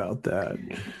community about that.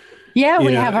 Yeah,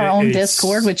 we have our own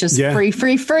Discord, which is free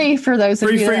for those of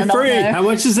you that don't know. How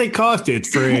much does it cost? It's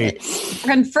free.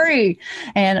 Free.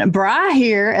 And Bri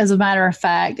here, as a matter of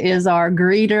fact, is our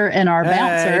greeter and our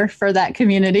bouncer for that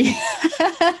community.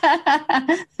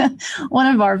 One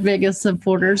of our biggest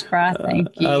supporters, Bri. Thank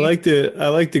you. I like the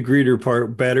greeter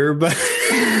part better, but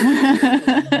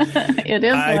it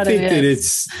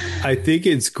is. I think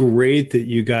it's great that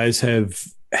you guys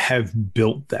have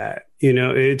built that.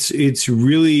 It's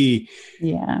really,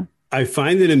 I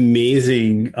find it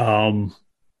amazing. The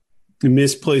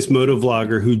Misplaced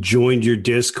Motovlogger who joined your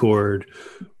Discord,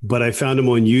 but I found him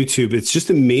on YouTube. It's just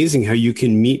amazing how you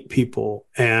can meet people,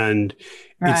 and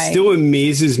it still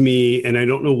amazes me. And I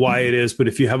don't know why it is, but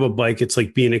if you have a bike, it's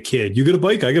like being a kid. You got a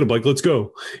bike, I got a bike. Let's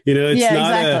go. It's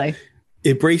not exactly.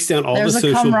 It breaks down all the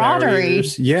social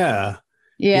barriers. Yeah.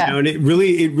 Yeah. And it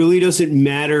really doesn't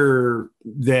matter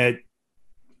that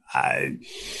I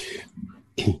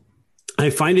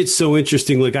find it so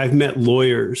interesting. Like, I've met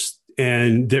lawyers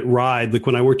that ride, like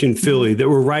when I worked in Philly, that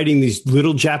were riding these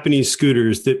little Japanese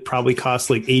scooters that probably cost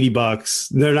like $80.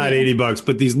 They're not $80,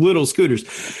 but these little scooters.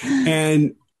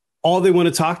 And all they want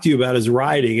to talk to you about is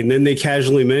riding. And then they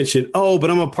casually mention, oh, but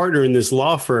I'm a partner in this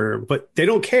law firm. But they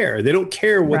don't care. They don't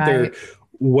care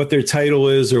what their title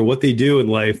is or what they do in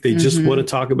life. They just want to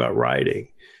talk about riding.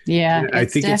 Yeah, I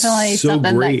think definitely it's so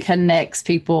something great that connects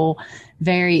people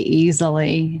very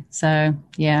easily. So,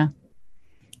 yeah.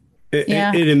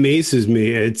 It amazes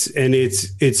me.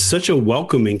 It's such a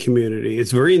welcoming community.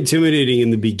 It's very intimidating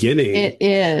in the beginning. It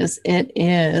is.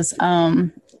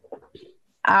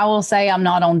 I will say I'm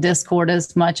not on Discord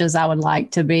as much as I would like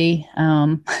to be.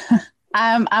 I'm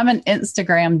an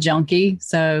Instagram junkie,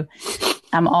 so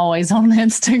I'm always on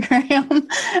Instagram.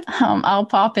 I'll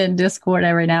pop in Discord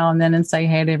every now and then and say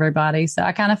hey to everybody. So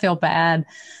I kind of feel bad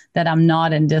that I'm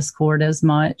not in Discord as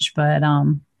much, but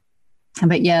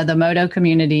yeah, the moto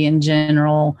community in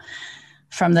general,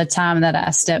 from the time that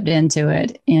I stepped into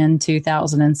it in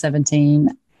 2017,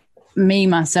 me,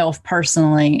 myself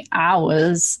personally, I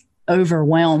was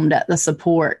overwhelmed at the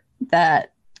support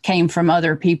that came from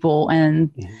other people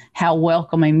and how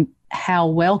welcoming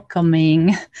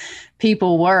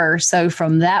people were. So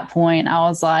from that point, I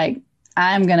was like,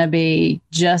 I'm going to be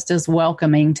just as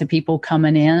welcoming to people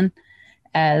coming in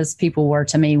as people were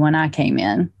to me when I came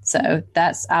in. So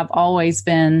I've always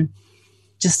been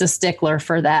just a stickler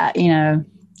for that,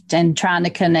 and trying to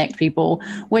connect people,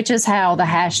 which is how the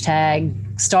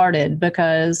hashtag started,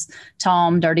 because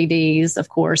Tom Dirty D's, of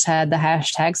course, had the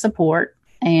hashtag support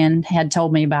and had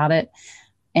told me about it.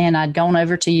 And I'd gone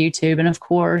over to YouTube. And of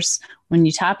course, when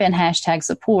you type in hashtag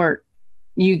support,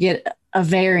 you get a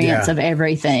variance of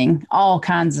everything, all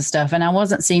kinds of stuff. And I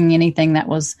wasn't seeing anything that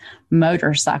was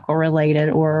motorcycle related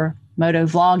or moto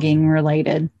vlogging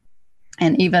related.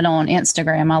 And even on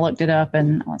Instagram, I looked it up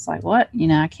and I was like, what?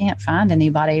 I can't find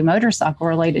anybody motorcycle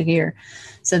related here.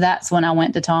 So that's when I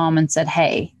went to Tom and said,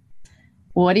 hey,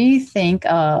 what do you think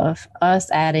of us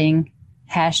adding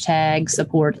hashtag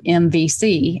support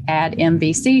MVC, add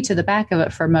MVC to the back of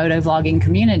it for moto vlogging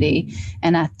community?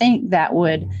 And I think that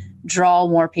would draw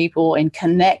more people and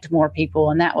connect more people.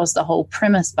 And that was the whole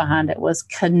premise behind it, was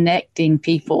connecting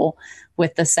people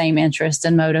with the same interest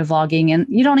in moto vlogging. And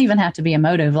you don't even have to be a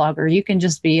moto vlogger. You can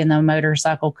just be in the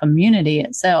motorcycle community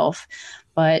itself.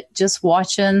 But just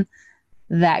watching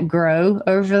that grow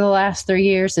over the last 3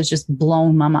 years has just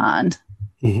blown my mind.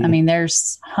 I mean,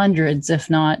 there's hundreds, if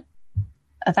not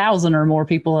 1,000 or more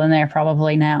people in there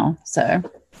probably now. So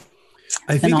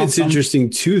I think it's interesting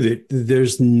too that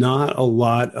there's not a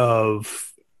lot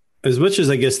of, as much as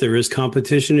I guess there is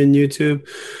competition in YouTube,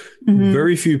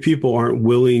 very few people aren't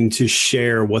willing to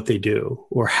share what they do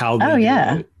or how they do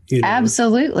it. You know?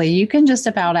 Absolutely. You can just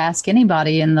about ask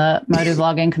anybody in the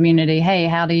motovlogging community, hey,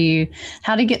 how do you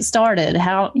get started?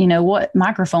 What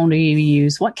microphone do you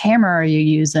use? What camera are you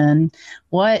using?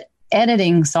 What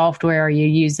editing software are you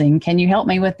using? Can you help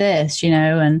me with this?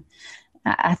 And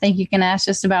I think you can ask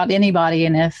just about anybody.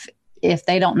 And if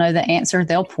they don't know the answer,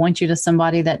 they'll point you to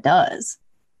somebody that does.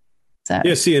 So, I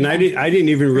didn't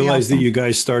even realize that you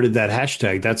guys started that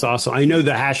hashtag. That's awesome. I know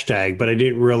the hashtag, but I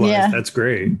didn't realize. That's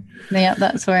great. Yeah,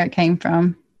 that's where it came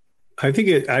from. I think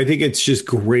it's just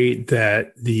great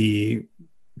that the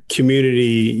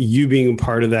community, you being a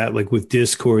part of that, like with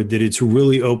Discord, that it's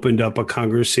really opened up a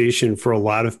conversation for a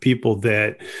lot of people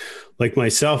that, like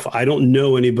myself, I don't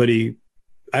know anybody.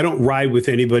 I don't ride with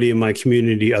anybody in my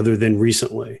community other than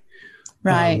recently.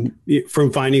 Right.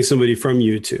 From finding somebody from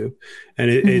YouTube.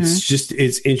 And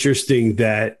it's interesting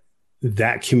that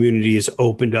community has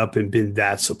opened up and been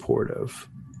that supportive.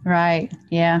 Right.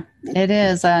 Yeah, it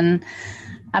is. And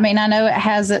I mean, I know it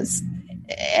has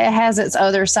its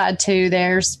other side too.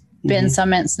 There's been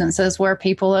some instances where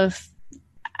people have,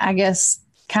 I guess,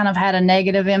 kind of had a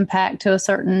negative impact to a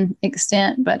certain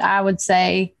extent, but I would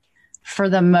say for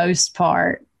the most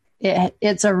part,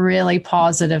 it's a really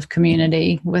positive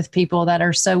community with people that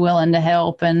are so willing to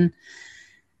help. And,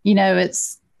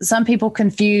 it's some people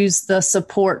confuse the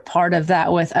support part of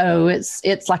that with,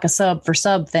 it's like a sub for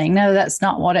sub thing. No, that's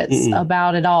not what it's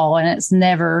about at all. And that's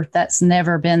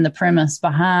never been the premise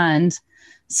behind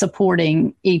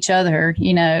supporting each other.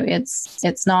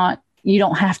 It's not, you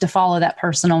don't have to follow that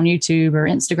person on YouTube or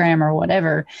Instagram or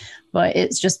whatever, but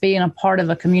it's just being a part of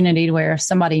a community where if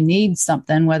somebody needs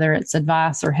something, whether it's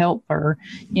advice or help or,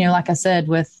 like I said,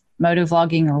 with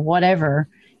motovlogging or whatever,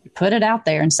 you put it out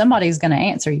there and somebody's going to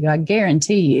answer you. I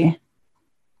guarantee you.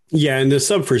 Yeah. And the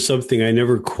sub for sub thing, I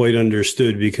never quite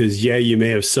understood because you may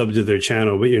have subbed to their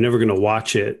channel, but you're never going to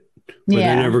watch it. But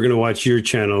they're never going to watch your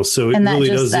channel. So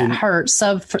that hurts.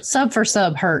 Sub for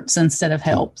sub hurts instead of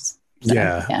helps. So,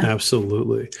 yeah,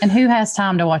 absolutely. And who has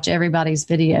time to watch everybody's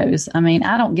videos? I mean,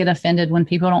 I don't get offended when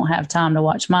people don't have time to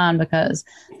watch mine because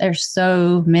there's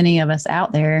so many of us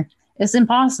out there. It's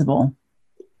impossible.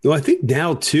 Well, I think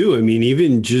now too, I mean,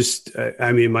 even just,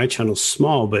 my channel's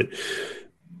small, but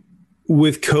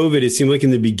with COVID, it seemed like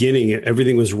in the beginning,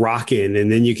 everything was rocking.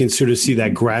 And then you can sort of see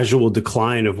that gradual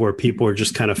decline of where people are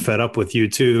just kind of fed up with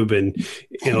YouTube and,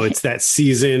 it's that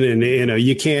season and,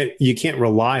 you can't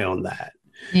rely on that.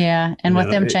 Yeah. And with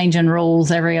them changing rules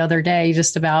every other day,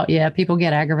 just about, people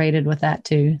get aggravated with that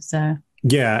too. So,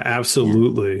 yeah,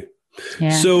 absolutely.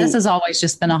 Yeah. So this has always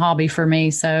just been a hobby for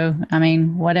me. So, I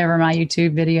mean, whatever my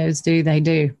YouTube videos do, they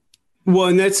do. Well,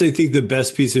 and that's, I think, the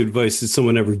best piece of advice that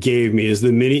someone ever gave me is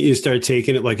the minute you start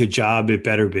taking it like a job, it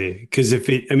better be. Because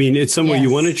it's somewhere you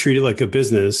want to treat it like a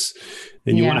business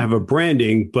and you want to have a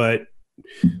branding. But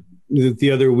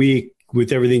the other week,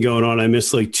 with everything going on, I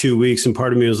missed like 2 weeks. And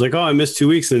part of me was like, I missed 2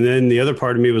 weeks. And then the other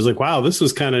part of me was like, wow, this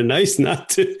was kind of nice not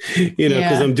to,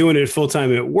 because I'm doing it full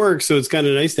time at work. So it's kind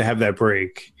of nice to have that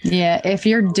break. Yeah. If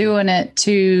you're doing it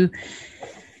to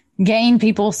gain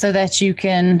people so that you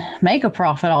can make a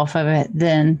profit off of it,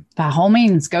 then by all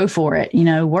means, go for it,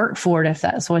 work for it if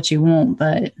that's what you want.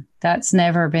 But that's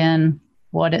never been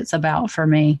what it's about for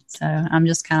me. So I'm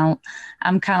just kind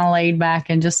of laid back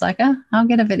and just like, I'll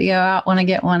get a video out when I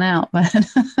get one out. But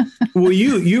well,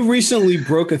 you recently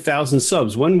broke 1,000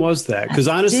 subs. When was that? Because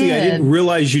honestly, I didn't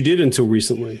realize you did until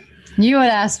recently. You would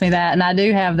ask me that, and I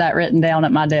do have that written down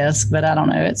at my desk, but I don't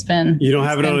know. You don't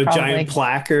have it on a giant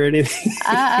plaque or anything?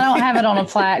 I don't have it on a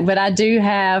plaque, but I do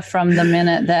have from the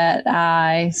minute that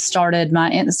I started my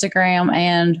Instagram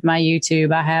and my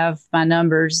YouTube. I have my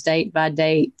numbers date by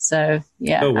date. So,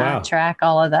 I track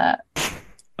all of that.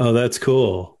 Oh, that's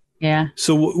cool. Yeah.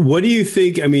 So what do you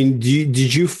think? I mean,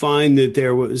 did you find that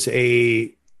there was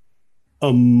a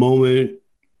moment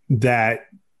that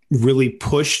really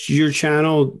pushed your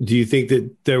channel? Do you think that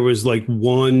there was like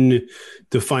one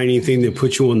defining thing that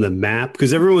put you on the map?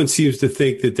 Because everyone seems to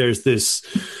think that there's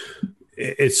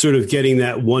it's sort of getting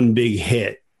that one big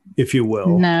hit, if you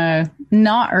will. No,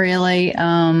 not really.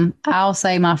 I'll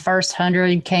say my first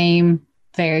 100 came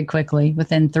very quickly.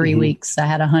 Within 3 weeks, I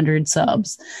had 100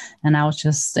 subs and I was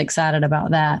just excited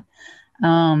about that.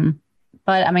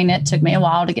 But I mean, it took me a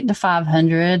while to get to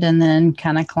 500 and then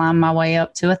kind of climb my way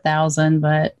up to 1,000.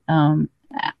 But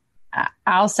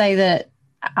I'll say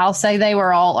they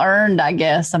were all earned, I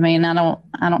guess. I mean, I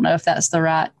don't know if that's the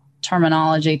right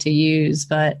terminology to use.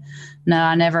 But no,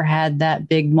 I never had that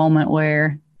big moment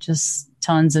where just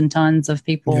tons and tons of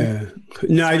people. Yeah.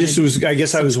 No, I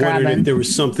was wondering if there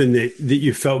was something that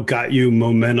you felt got you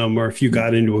momentum, or if you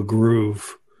got into a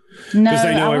groove. No, because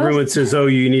I know everyone says, oh,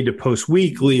 you need to post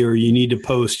weekly, or you need to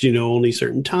post, only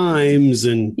certain times.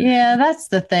 And yeah, that's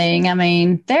the thing. I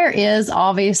mean, there is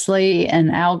obviously an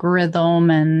algorithm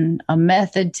and a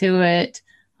method to it.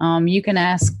 You can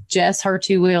ask Jess Her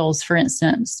Two Wheels, for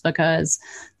instance, because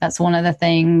that's one of the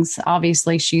things.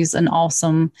 Obviously, she's an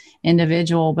awesome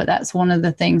individual, but that's one of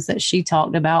the things that she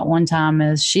talked about one time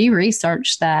is she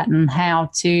researched that and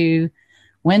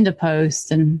when to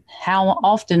post and how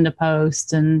often to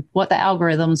post and what the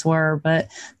algorithms were. But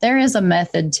there is a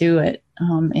method to it.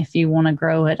 If you want to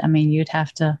grow it, I mean, you'd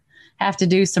have to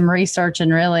do some research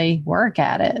and really work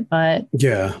at it. But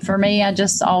yeah, for me, I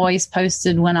just always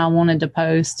posted when I wanted to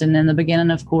post. And in the beginning,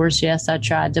 of course, yes, I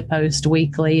tried to post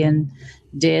weekly and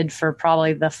did for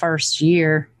probably the first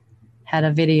year, had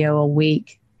a video a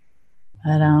week.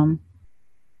 But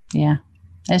yeah,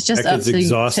 it's just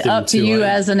up to you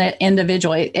as an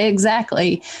individual.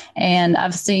 Exactly. And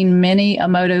I've seen many a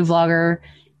moto vlogger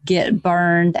get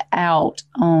burned out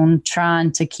on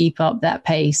trying to keep up that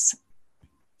pace.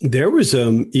 There was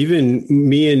even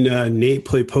me and Nate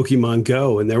play Pokemon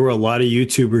Go, and there were a lot of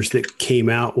YouTubers that came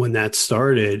out when that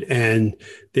started, and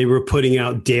they were putting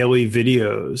out daily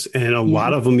videos, and a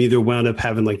lot of them either wound up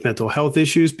having like mental health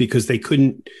issues because they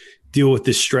couldn't deal with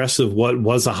the stress of what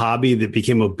was a hobby that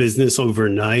became a business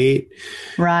overnight.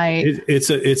 Right.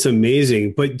 It's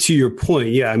amazing. But to your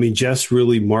point, yeah, I mean, Jess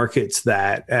really markets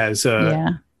that as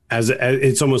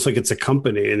it's almost like it's a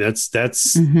company, and that's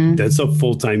a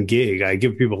full-time gig. I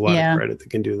give people a lot of credit that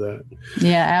can do that.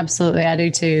 Yeah, absolutely. I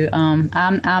do too.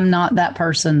 I'm not that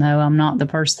person though. I'm not the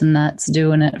person that's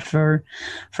doing it for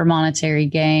monetary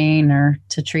gain or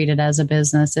to treat it as a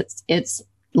business. It's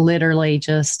literally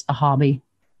just a hobby.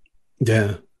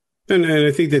 Yeah. And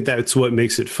I think that's what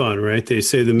makes it fun, right? They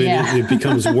say the minute it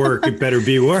becomes work, it better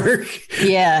be work.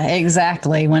 Yeah,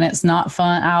 exactly. When it's not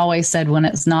fun, I always said when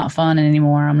it's not fun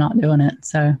anymore, I'm not doing it.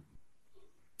 So,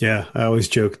 yeah, I always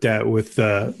joke that with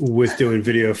doing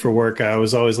video for work, I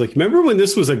was always like, remember when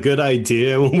this was a good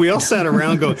idea? When we all sat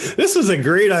around going, this was a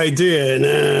great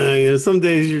idea. And some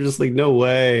days you're just like, no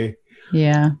way.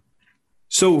 Yeah.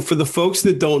 So for the folks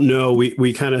that don't know,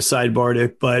 we kind of sidebarred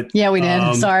it, but yeah, we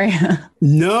did. Sorry.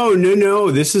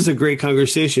 No. This is a great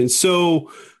conversation.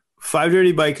 So Five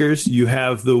Dirty Bikers, you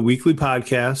have the weekly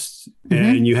podcast,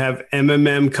 and you have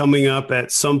MMM coming up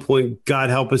at some point. God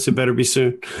help us, it better be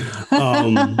soon.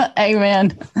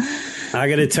 Amen. I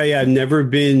got to tell you, I've never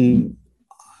been.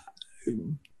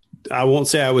 I won't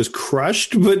say I was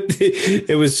crushed, but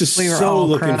it was just so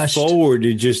looking forward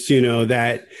to just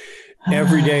that.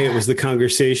 Every day it was the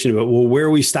conversation about, well, where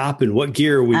are we stopping? What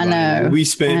gear are we buying? We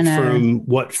spent from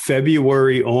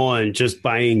February on just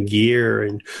buying gear,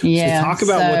 and talk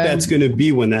about what that's going to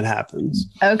be when that happens.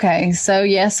 Okay. So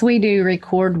yes, we do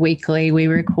record weekly. We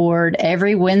record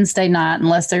every Wednesday night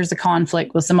unless there's a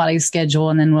conflict with somebody's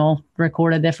schedule, and then we'll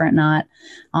record a different night.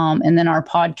 And then our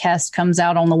podcast comes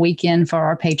out on the weekend for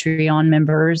our Patreon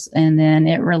members, and then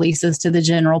it releases to the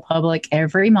general public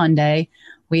every Monday.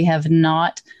 We have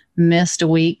not missed a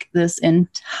week this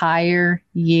entire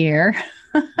year.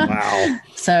 Wow.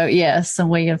 So yes,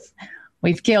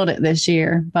 we've killed it this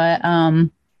year. But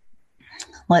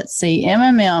let's see,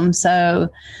 MMM.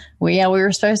 So we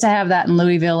were supposed to have that in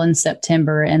Louisville in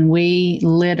September, and we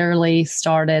literally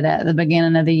started at the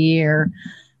beginning of the year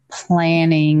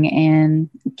planning and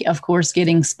of course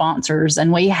getting sponsors,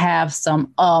 and we have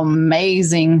some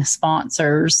amazing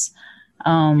sponsors.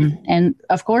 And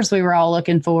of course we were all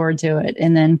looking forward to it,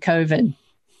 and then COVID.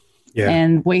 Yeah.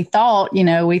 And we thought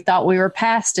we were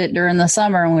past it during the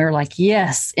summer, and we were like,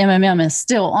 yes, MMM is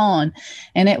still on.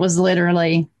 And it was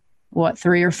literally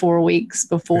 3 or 4 weeks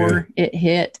before it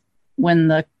hit, when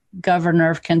the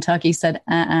governor of Kentucky said,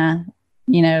 no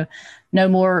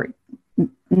more,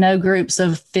 no groups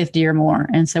of 50 or more.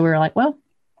 And so we were like, well,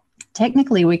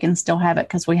 technically we can still have it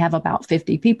because we have about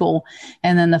 50 people.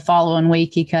 And then the following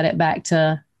week he cut it back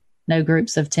to no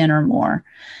groups of 10 or more.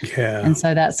 Yeah. And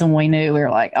so that's when we knew. We were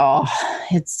like, oh,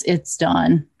 it's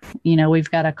done.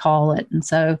 We've got to call it. And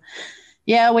so,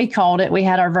 we called it. We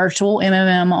had our virtual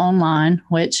MMM online,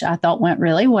 which I thought went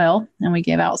really well. And we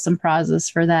gave out some prizes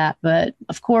for that. But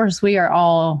of course, we are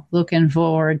all looking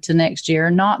forward to next year.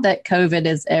 Not that COVID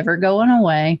is ever going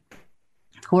away.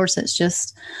 Of course, it's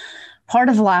just part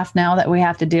of life now that we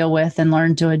have to deal with and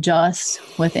learn to adjust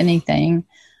with anything.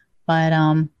 But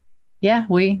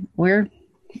we're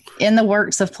in the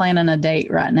works of planning a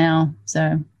date right now.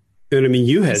 So And I mean,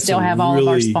 you had still have all of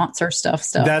our sponsor stuff.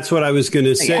 That's what I was going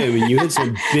to say. Yeah. I mean, you had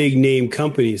some big name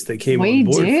companies that came on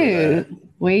board.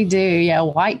 We do. Yeah.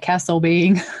 White Castle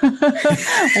being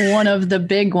one of the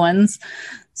big ones.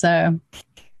 So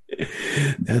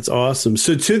that's awesome.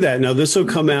 So to that, now this will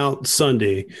come out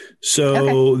Sunday.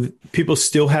 So people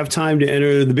still have time to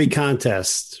enter the big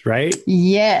contest, right?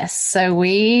 Yes. So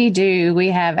we do. We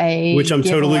have which I'm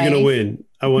totally going to win.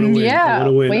 I want to win. Yeah, I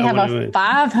win. We have a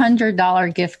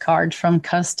 $500 gift card from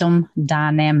Custom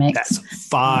Dynamics. That's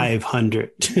 500.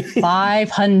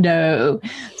 500.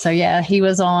 So yeah, he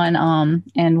was on,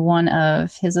 and one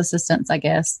of his assistants, I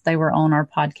guess, they were on our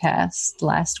podcast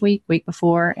last week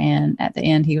before, and at the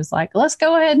end he was like, "Let's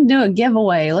go ahead and do a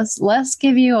giveaway. Let's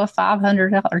give you a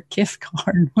 $500 gift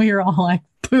card." We were all like,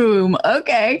 "Boom,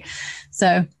 okay."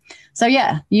 So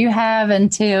yeah, you have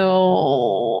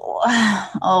until,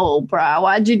 oh, Bri,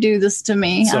 why'd you do this to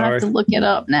me? Sorry. I have to look it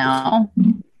up now.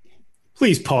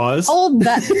 Please pause. Hold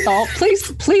that thought.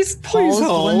 Please pause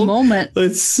one moment.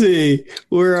 Let's see.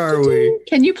 Where are we?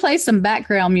 Can you play some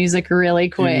background music really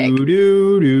quick? Now,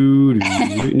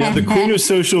 the queen of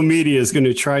social media is going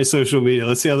to try social media.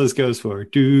 Let's see how this goes for her.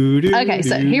 Okay,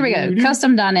 so here we go.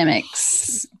 Custom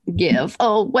Dynamics give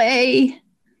away.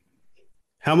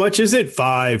 How much is it?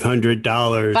 $500.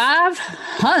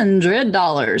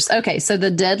 $500. Okay, so the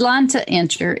deadline to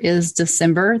enter is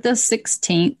December the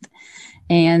 16th.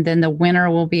 And then the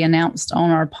winner will be announced on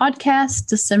our podcast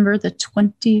December the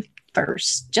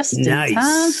 21st, just in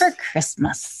time for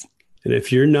Christmas. And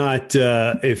if you're not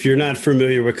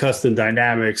familiar with Custom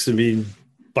Dynamics, I mean,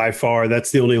 by far,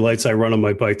 that's the only lights I run on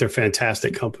my bike. They're a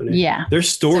fantastic company. Yeah. Their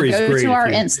story's great. Go to our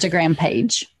Instagram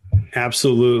page.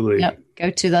 Absolutely. Yep. Go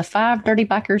to the 5 Dirty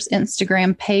Bikers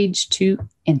Instagram page to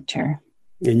enter.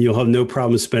 And you'll have no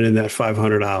problem spending that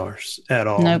 $500 at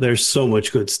all. Nope. There's so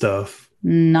much good stuff.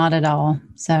 Not at all.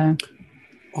 So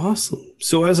awesome.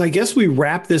 So as I guess we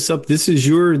wrap this up, this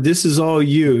is all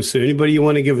you. So anybody you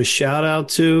want to give a shout out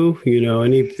to,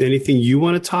 anything you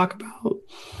want to talk about?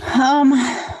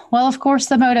 Well, of course,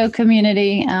 the Moto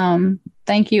community.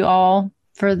 Thank you all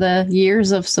for the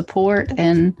years of support,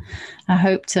 and I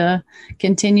hope to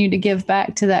continue to give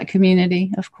back to that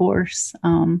community, of course.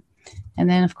 And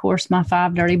then, of course, my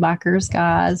 5 Dirty Bikers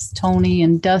guys, Tony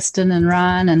and Dustin and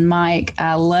Ryan and Mike.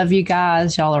 I love you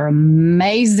guys. Y'all are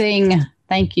amazing.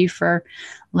 Thank you for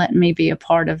letting me be a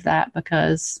part of that,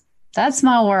 because that's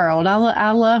my world.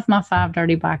 I love my 5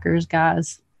 Dirty Bikers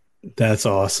guys. That's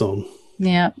awesome.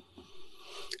 Yep.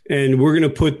 And we're going to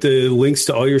put the links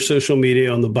to all your social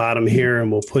media on the bottom here,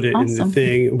 and we'll put it in the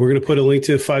thing. We're going to put a link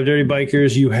to 5 Dirty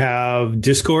Bikers. You have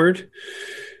Discord,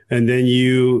 and then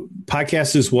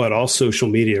podcast is what? All social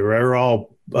media, right? Or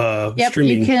all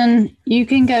streaming. You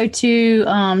can go to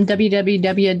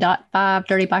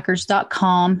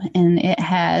www.5dirtybikers.com, and it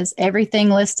has everything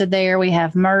listed there. We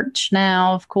have merch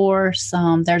now, of course.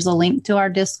 There's a link to our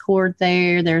Discord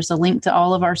there. There's a link to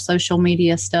all of our social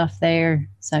media stuff there.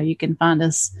 So you can find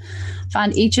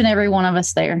each and every one of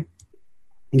us there.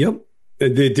 Yep.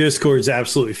 The Discord is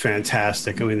absolutely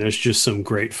fantastic. I mean, there's just some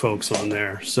great folks on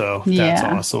there. So that's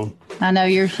awesome. I know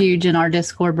you're huge in our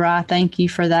Discord, Bri. Thank you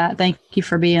for that. Thank you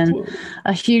for being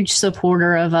a huge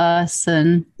supporter of us,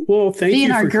 and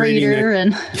being our greeter.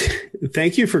 And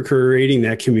thank you for creating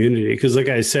that community. Because like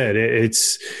I said,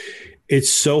 it's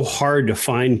so hard to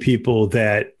find people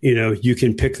that, you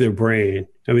can pick their brain.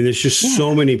 I mean, there's just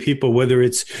so many people, whether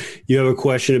it's you have a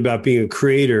question about being a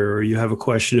creator, or you have a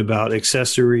question about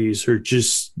accessories, or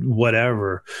just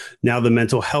whatever. Now the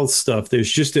mental health stuff,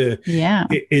 there's just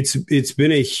it's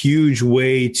been a huge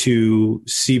way to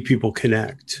see people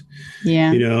connect.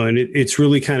 Yeah. And it's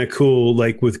really kind of cool,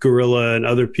 like with Gorilla and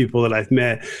other people that I've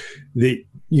met, that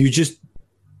you just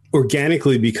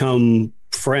organically become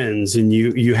friends, and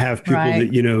you have people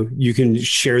that you can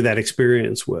share that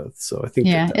experience with. So I think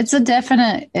it's a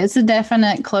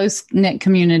definite close knit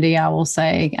community. I will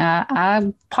say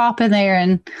I pop in there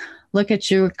and look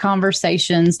at your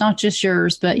conversations, not just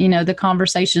yours, but the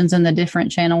conversations in the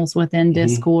different channels within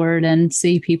Discord, and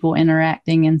see people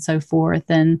interacting and so forth.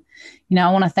 And I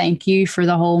want to thank you for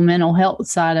the whole mental health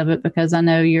side of it, because I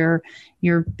know you're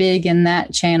big in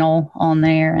that channel on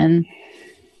there, and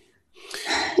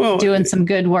doing some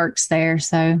good works there.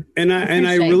 So, and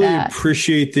I really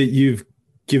appreciate that you've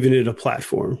given it a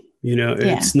platform.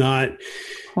 It's not,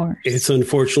 it's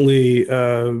unfortunately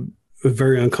a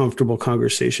very uncomfortable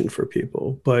conversation for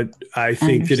people, but I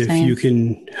think that if you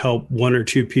can help one or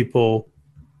two people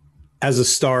as a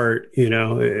start,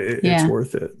 it's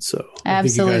worth it. So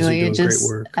absolutely. great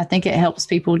work. I think it helps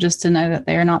people just to know that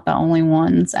they're not the only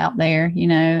ones out there,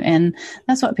 and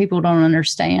that's what people don't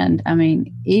understand. I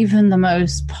mean, even the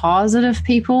most positive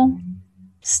people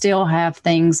still have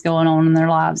things going on in their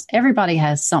lives. Everybody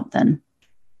has something,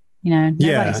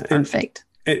 nobody's perfect.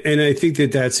 And I think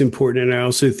that that's important. And I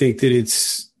also think that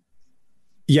it's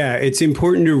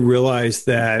important to realize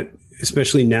that,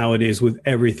 especially nowadays with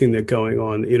everything that's going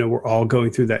on, we're all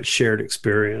going through that shared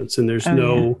experience, and there's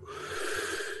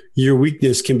your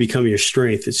weakness can become your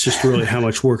strength. It's just really how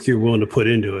much work you're willing to put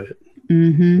into it.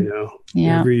 Mm-hmm.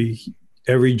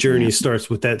 Every journey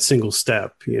starts with that single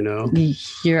step,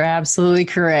 You're absolutely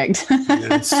correct.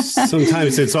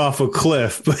 Sometimes it's off a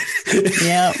cliff, but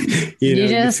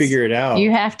you figure it out. You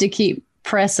have to keep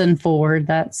pressing forward.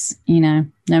 That's, no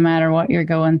matter what you're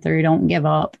going through, don't give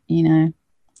up, I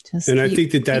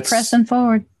think that's pressing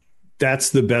forward.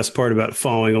 That's the best part about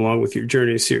following along with your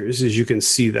journey series is you can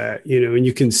see that, and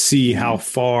you can see how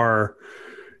far,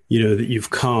 that you've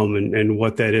come and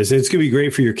what that is. And it's going to be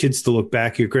great for your kids to look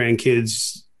back, your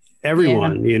grandkids,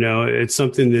 everyone, it's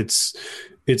something it's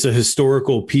a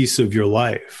historical piece of your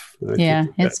life.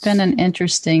 It's been an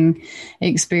interesting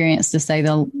experience to say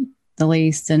the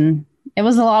least. And it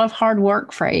was a lot of hard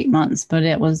work for 8 months, but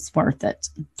it was worth it.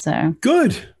 So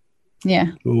good.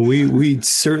 Yeah. Well, we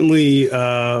certainly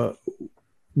want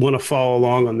to follow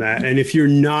along on that. And if you're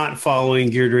not following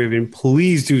Gear Driven,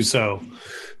 please do so.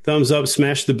 Thumbs up,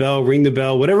 smash the bell, ring the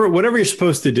bell, whatever you're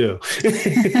supposed to do.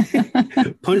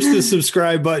 Punch the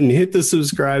subscribe button, hit the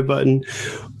subscribe button.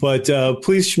 But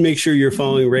please make sure you're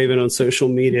following Raven on social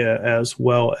media as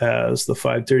well as the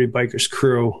 530 Bikers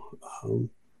crew.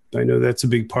 I know that's a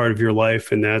big part of your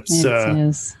life, and that's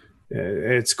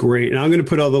it's great. And I'm going to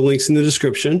put all the links in the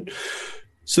description.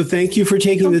 So thank you for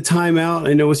taking the time out.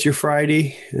 I know it's your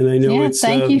Friday, and I know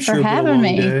thank you for having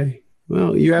me. Day.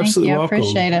 Well, you're absolutely welcome. I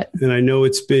appreciate it. And I know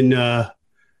it's been, I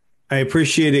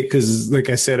appreciate it because, like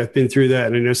I said, I've been through that.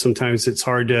 And I know sometimes it's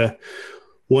hard to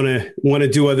want to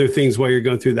do other things while you're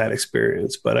going through that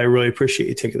experience. But I really appreciate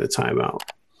you taking the time out.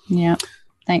 Yeah.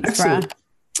 Thanks, Brian.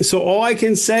 So all I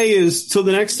can say is till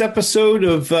the next episode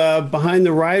of Behind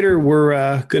the Rider,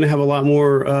 we're going to have a lot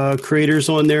more creators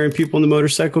on there and people in the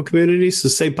motorcycle community. So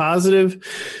stay positive,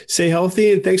 stay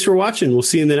healthy, and thanks for watching. We'll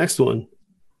see you in the next one.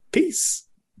 Peace.